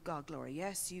temple of God glory,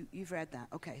 yes? You've read that.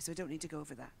 Okay, so I don't need to go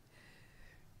over that.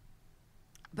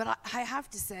 But I have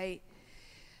to say,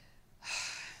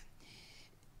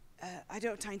 I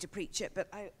don't have time to preach it, but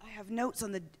I have notes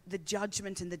on the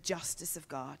judgment and the justice of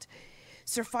God.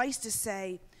 Suffice to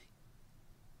say,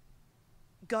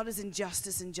 God is in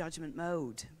justice and judgment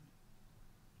mode.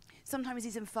 Sometimes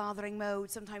he's in fathering mode,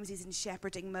 sometimes he's in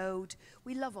shepherding mode.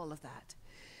 We love all of that.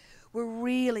 We're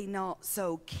really not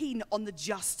so keen on the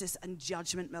justice and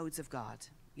judgment modes of God,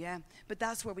 yeah? But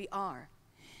that's where we are.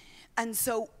 And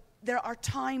so there are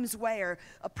times where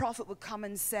a prophet would come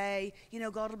and say, you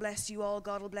know, God will bless you all,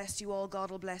 God will bless you all,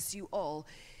 God will bless you all.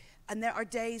 And there are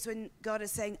days when God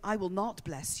is saying, I will not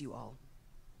bless you all.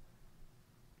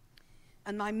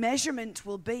 And my measurement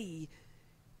will be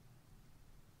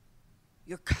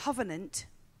your covenant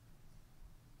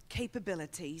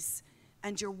capabilities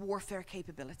and your warfare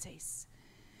capabilities.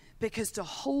 Because to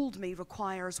hold me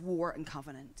requires war and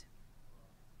covenant.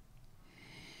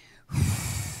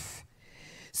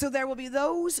 So there will be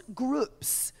those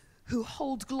groups who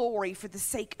hold glory for the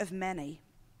sake of many.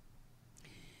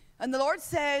 And the Lord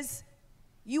says,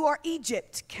 you are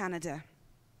Egypt, Canada.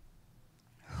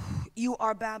 You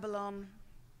are Babylon.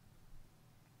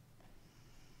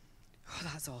 Oh,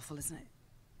 that's awful, isn't it?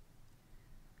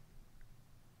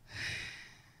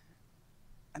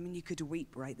 I mean, you could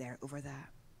weep right there over that.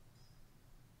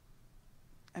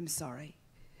 I'm sorry.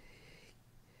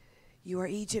 You are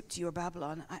Egypt, you are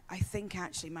Babylon. I think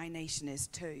actually my nation is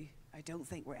too. I don't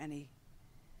think we're any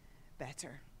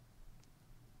better.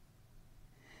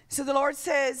 So the Lord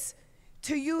says,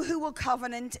 to you who will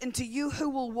covenant and to you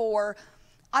who will war,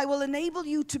 I will enable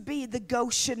you to be the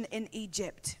Goshen in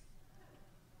Egypt.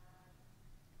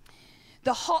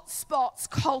 The hot spots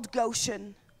called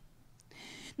Goshen.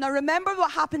 Now remember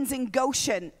what happens in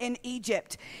Goshen in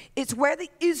Egypt. It's where the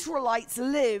Israelites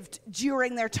lived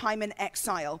during their time in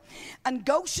exile. And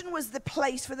Goshen was the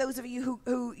place, for those of you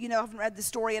who haven't read the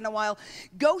story in a while,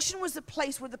 Goshen was the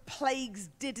place where the plagues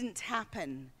didn't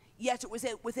happen, yet it was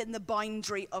within the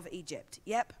boundary of Egypt.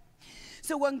 Yep.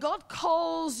 So when God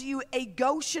calls you a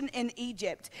Goshen in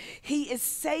Egypt, he is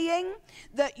saying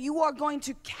that you are going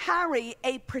to carry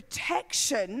a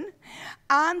protection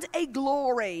and a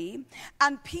glory,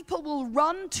 and people will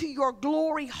run to your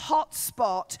glory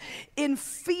hotspot in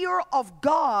fear of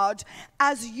God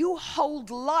as you hold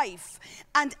life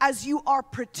and as you are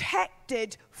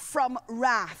protected from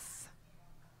wrath.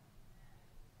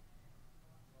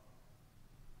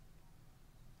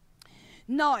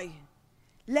 Now,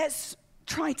 let's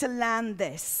try to land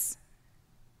this.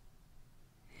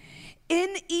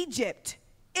 In Egypt,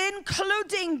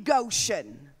 including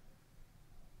Goshen,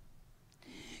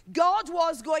 God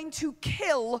was going to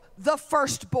kill the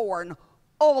firstborn,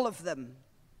 all of them.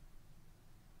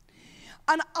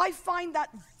 And I find that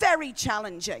very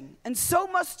challenging, and so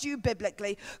must you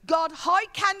biblically. God, how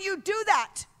can you do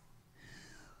that?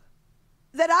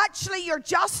 That actually your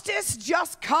justice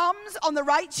just comes on the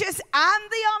righteous and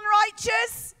the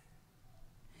unrighteous?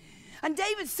 And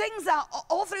David sings that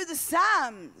all through the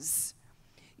Psalms.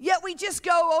 Yet we just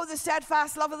go, oh, the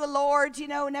steadfast love of the Lord,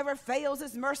 never fails.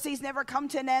 His mercies never come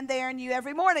to an end. They are new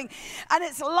every morning. And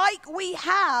it's like we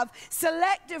have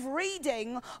selective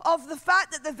reading of the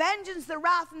fact that the vengeance, the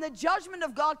wrath, and the judgment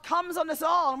of God comes on us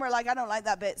all. And we're like, I don't like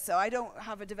that bit, so I don't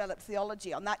have a developed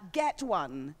theology on that. Get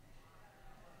one.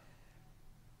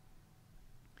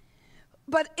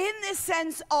 But in this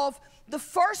sense of the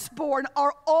firstborn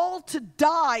are all to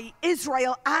die,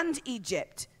 Israel and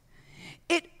Egypt,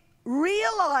 it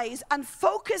realized and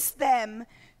focused them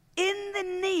in the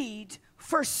need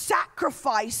for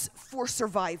sacrifice for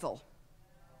survival.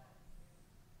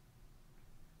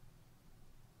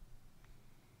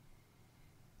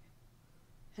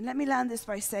 And let me land this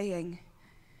by saying,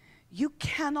 you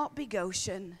cannot be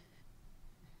Goshen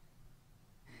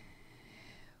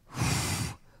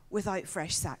without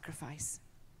fresh sacrifice.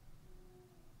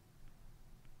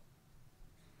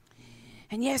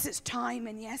 And yes, it's time,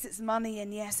 and yes, it's money,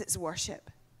 and yes, it's worship.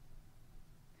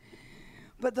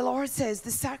 But the Lord says,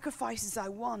 the sacrifices I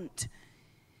want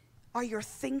are your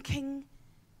thinking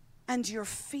and your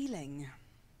feeling.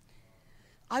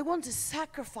 I want a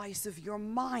sacrifice of your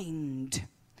mind,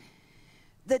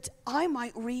 that I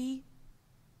might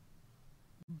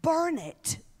burn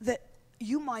it, that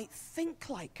you might think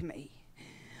like me.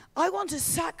 I want a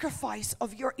sacrifice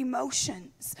of your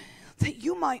emotions, that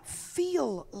you might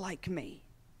feel like me.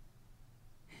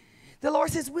 The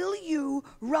Lord says, will you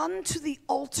run to the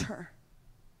altar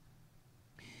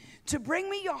to bring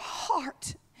me your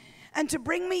heart and to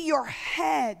bring me your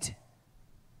head,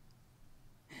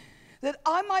 that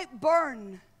I might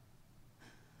burn,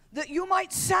 that you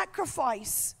might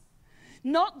sacrifice,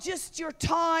 not just your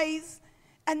tithe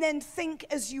and then think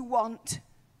as you want,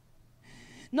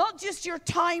 not just your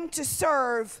time to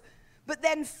serve, but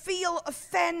then feel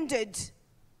offended.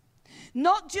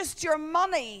 Not just your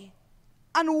money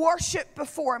and worship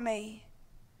before me,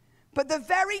 but the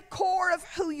very core of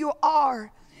who you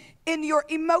are in your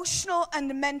emotional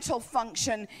and mental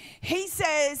function. He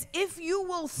says, if you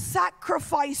will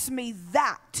sacrifice me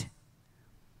that,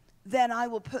 then I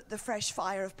will put the fresh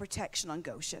fire of protection on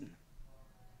Goshen.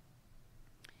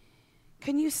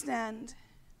 Can you stand?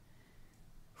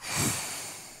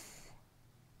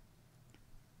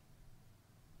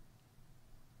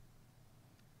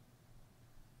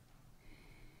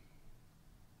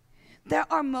 There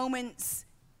are moments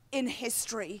in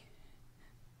history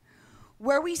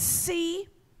where we see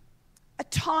a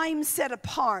time set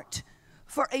apart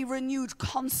for a renewed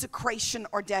consecration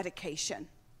or dedication.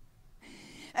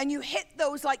 And you hit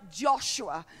those like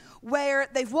Joshua, where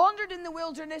they've wandered in the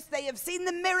wilderness, they have seen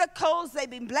the miracles, they've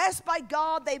been blessed by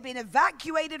God, they've been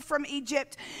evacuated from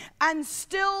Egypt, and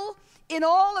still in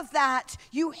all of that,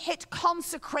 you hit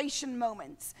consecration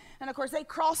moments. And of course, they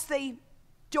cross the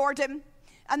Jordan,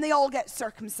 and they all get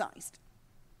circumcised.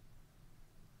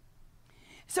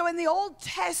 So in the Old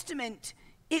Testament,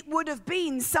 it would have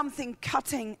been something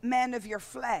cutting men of your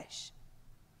flesh.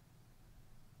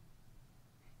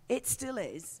 It still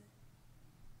is.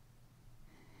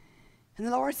 And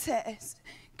the Lord says,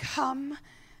 come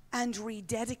and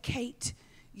rededicate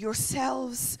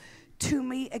yourselves to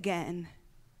me again.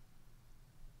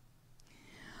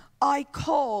 I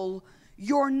call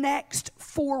your next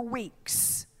 4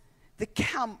 weeks the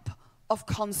camp of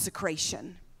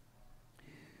consecration.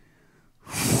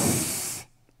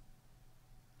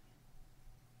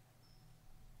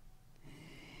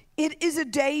 It is a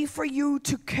day for you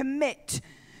to commit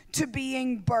to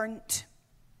being burnt.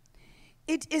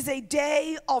 It is a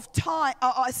day of time,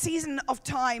 a season of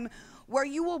time where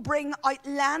you will bring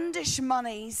outlandish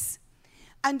monies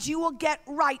and you will get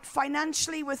right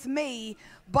financially with me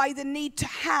by the need to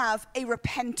have a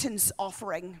repentance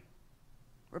offering.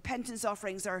 Repentance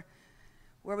offerings are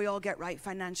where we all get right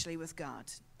financially with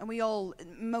God. And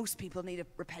most people need a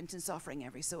repentance offering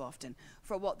every so often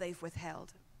for what they've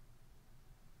withheld.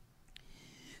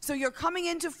 So you're coming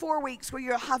into 4 weeks where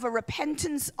you'll have a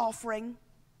repentance offering,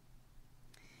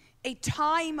 a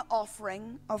time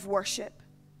offering of worship,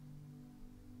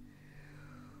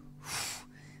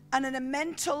 and a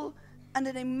mental and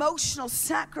an emotional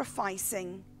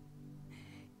sacrificing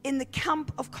in the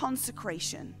camp of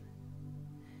consecration.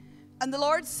 And the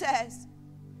Lord says,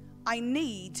 I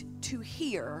need to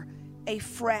hear a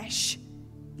fresh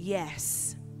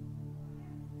yes.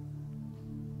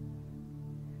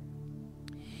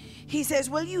 He says,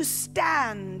 will you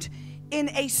stand in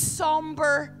a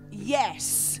somber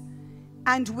yes,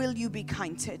 and will you be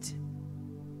counted?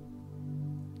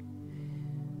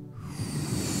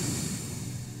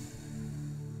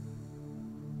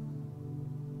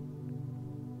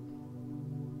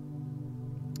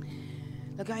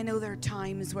 Look, I know there are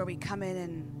times where we come in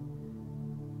and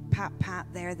pat,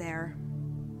 there.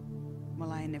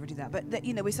 Well, I never do that, but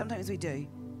sometimes we do.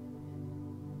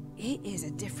 It is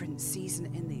a different season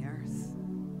in the earth.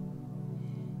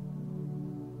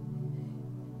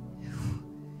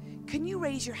 Can you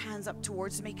raise your hands up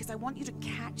towards me? Because I want you to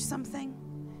catch something,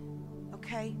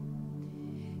 okay?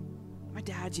 My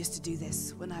dad used to do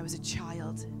this when I was a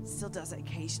child, still does it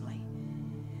occasionally.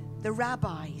 The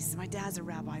rabbis, my dad's a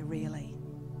rabbi really,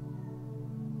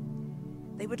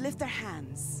 they would lift their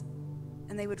hands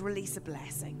and they would release a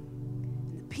blessing.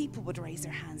 And the people would raise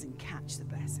their hands and catch the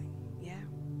blessing. Yeah?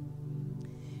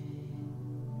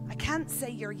 I can't say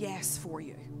your yes for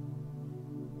you,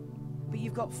 but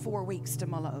you've got 4 weeks to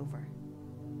mull it over.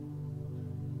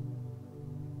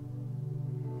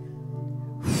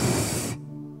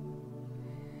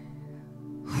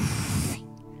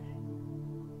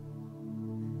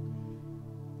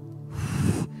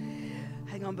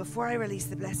 Hang on, before I release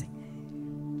the blessing.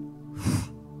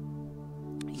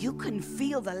 You can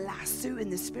feel the lasso in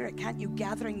the spirit, can't you,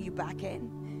 gathering you back in?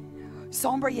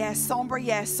 Somber yes, somber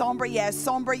yes, somber yes,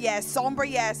 somber yes, somber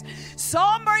yes.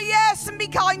 Somber yes and be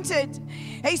counted.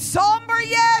 A somber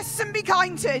yes and be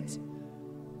counted.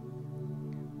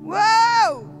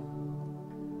 Whoa!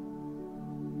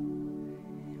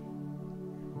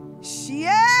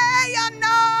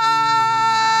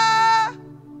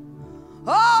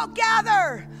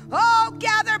 Oh,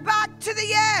 gather back to the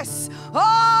yes.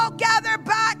 Oh, gather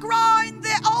back round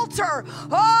the altar.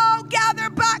 Oh, gather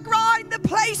back round the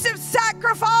place of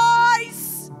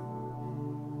sacrifice.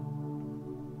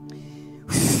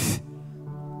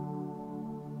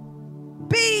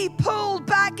 Be pulled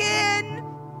back in.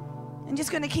 I'm just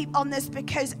going to keep on this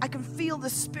because I can feel the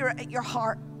Spirit at your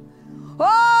heart.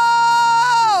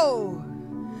 Oh,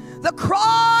 the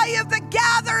cry of the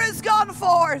gatherer has gone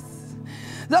forth.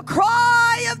 The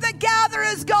cry of the gatherer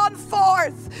has gone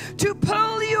forth to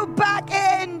pull you back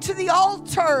into the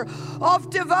altar of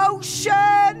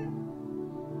devotion.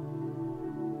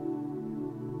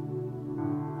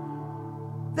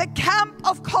 The camp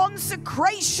of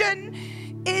consecration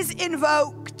is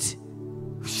invoked.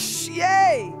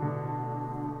 Yay!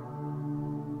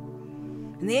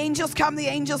 And the angels come, the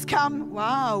angels come.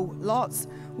 Wow, lots.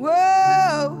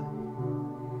 Whoa!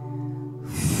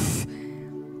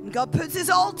 And God puts his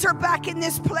altar back in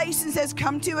this place and says,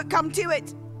 come to it, come to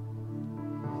it.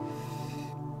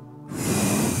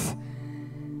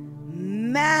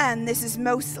 Man, this is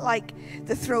most like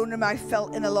the throne room I've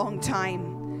felt in a long time.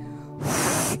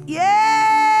 Yay!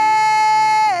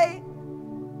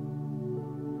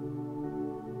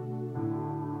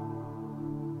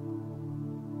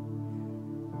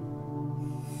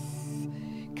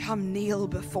 Come kneel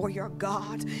before your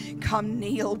God. Come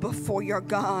kneel before your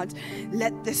God.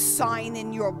 Let the sign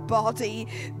in your body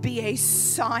be a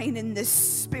sign in the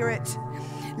Spirit.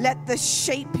 Let the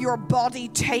shape your body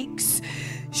takes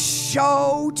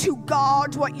show to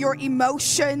God what your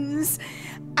emotions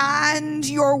and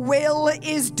your will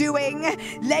is doing.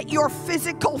 Let your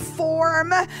physical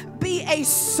form be a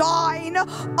sign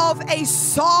of a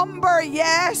somber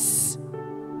yes.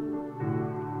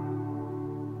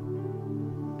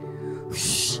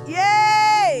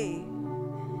 Yay!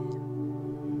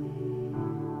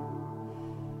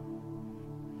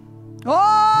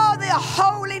 Oh, the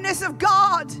holiness of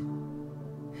God,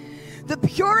 the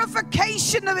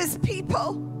purification of his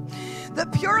people, the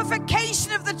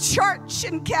purification of the church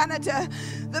in Canada,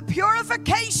 the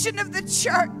purification of the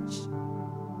church.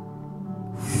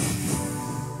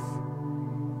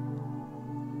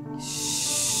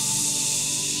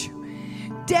 Shh.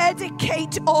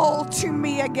 Dedicate all to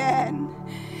me again.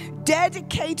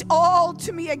 Dedicate all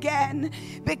to me again.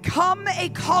 Become a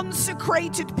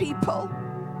consecrated people.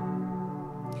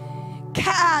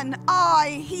 Can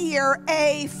I hear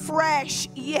a fresh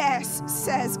yes,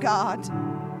 says God.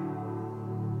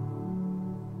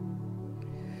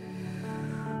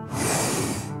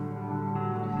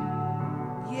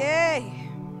 Yay.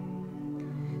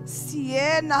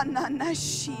 Siena na na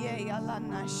shie ala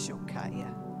na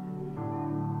shokaya.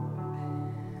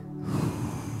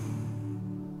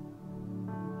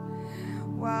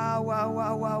 Wow, wow,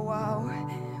 wow, wow, wow.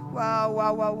 Wow,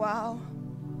 wow, wow, wow.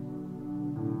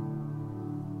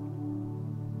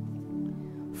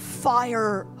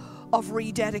 Fire of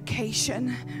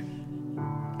rededication.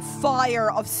 Fire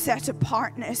of set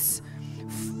apartness.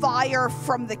 Fire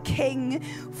from the King.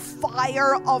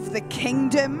 Fire of the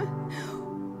kingdom.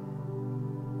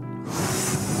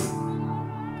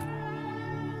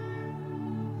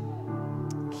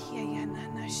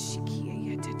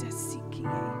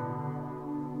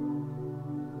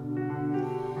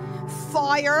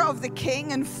 Fire of the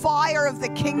King and fire of the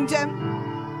kingdom.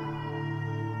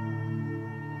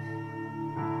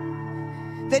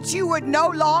 That you would no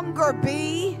longer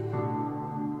be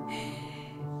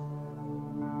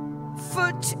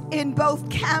foot in both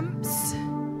camps,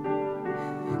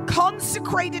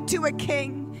 consecrated to a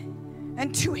king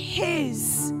and to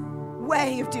his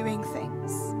way of doing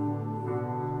things.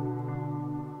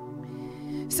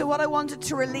 So what I wanted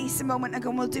to release a moment ago,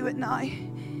 and we'll do it now,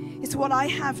 it's what I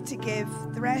have to give.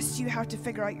 The rest you have to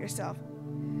figure out yourself.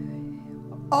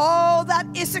 Oh, that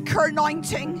Issachar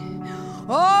anointing.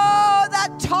 Oh,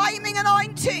 that timing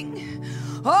anointing.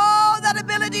 Oh, that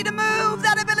ability to move,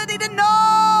 that ability to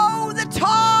know the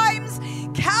times.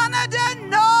 Canada,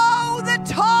 know the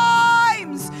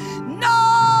times.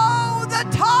 Know the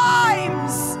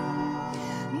times.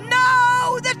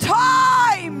 Know the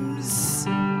times.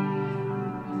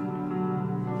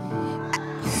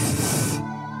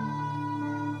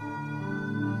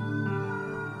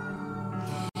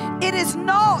 It is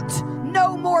not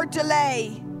no more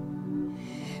delay,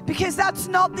 because that's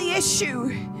not the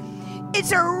issue.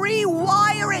 It's a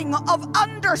rewiring of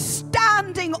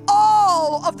understanding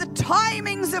all of the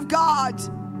timings of God.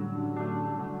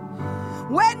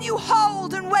 When you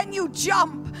hold and when you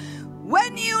jump,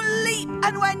 when you leap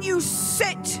and when you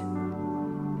sit.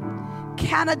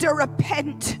 Canada,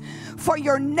 repent, for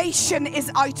your nation is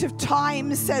out of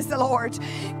time, says the Lord.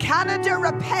 Canada,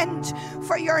 repent,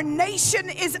 for your nation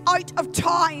is out of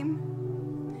time.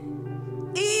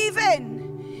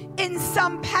 Even in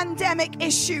some pandemic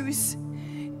issues,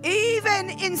 even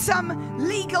in some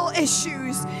legal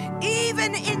issues,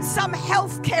 even in some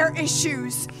healthcare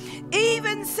issues,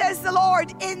 even, says the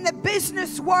Lord, in the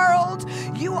business world,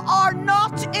 you are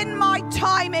not in my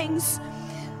timings.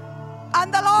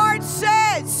 And the Lord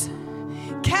says,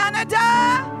 Canada,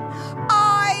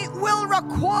 I will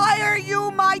require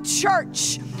you, my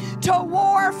church, to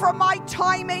war for my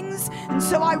timings. And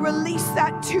so I release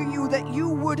that to you, that you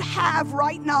would have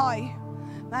right now.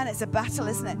 Man, it's a battle,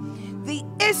 isn't it? The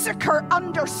Issachar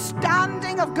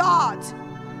understanding of God.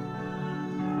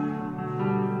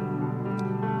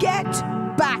 Get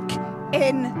back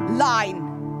in line.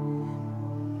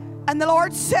 And the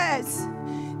Lord says,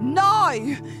 now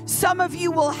some of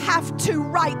you will have to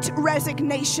write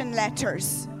resignation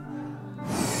letters.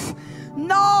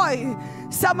 Now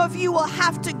some of you will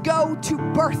have to go to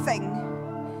birthing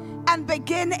and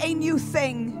begin a new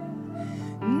thing.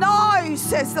 Now,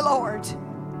 says the Lord,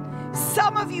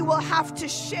 some of you will have to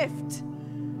shift,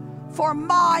 for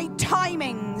my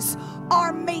timings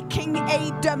are making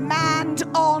a demand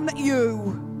on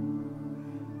you.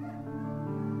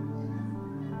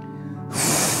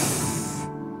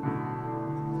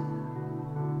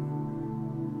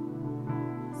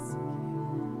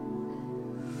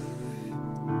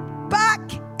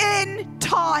 Back in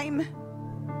time,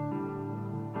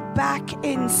 back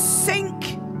in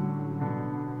sync,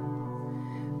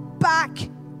 back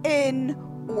in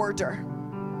order.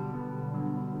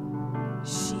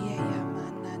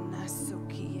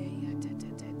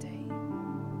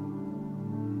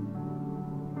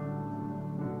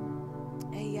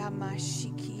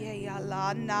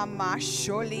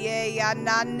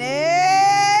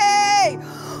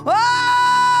 Oh!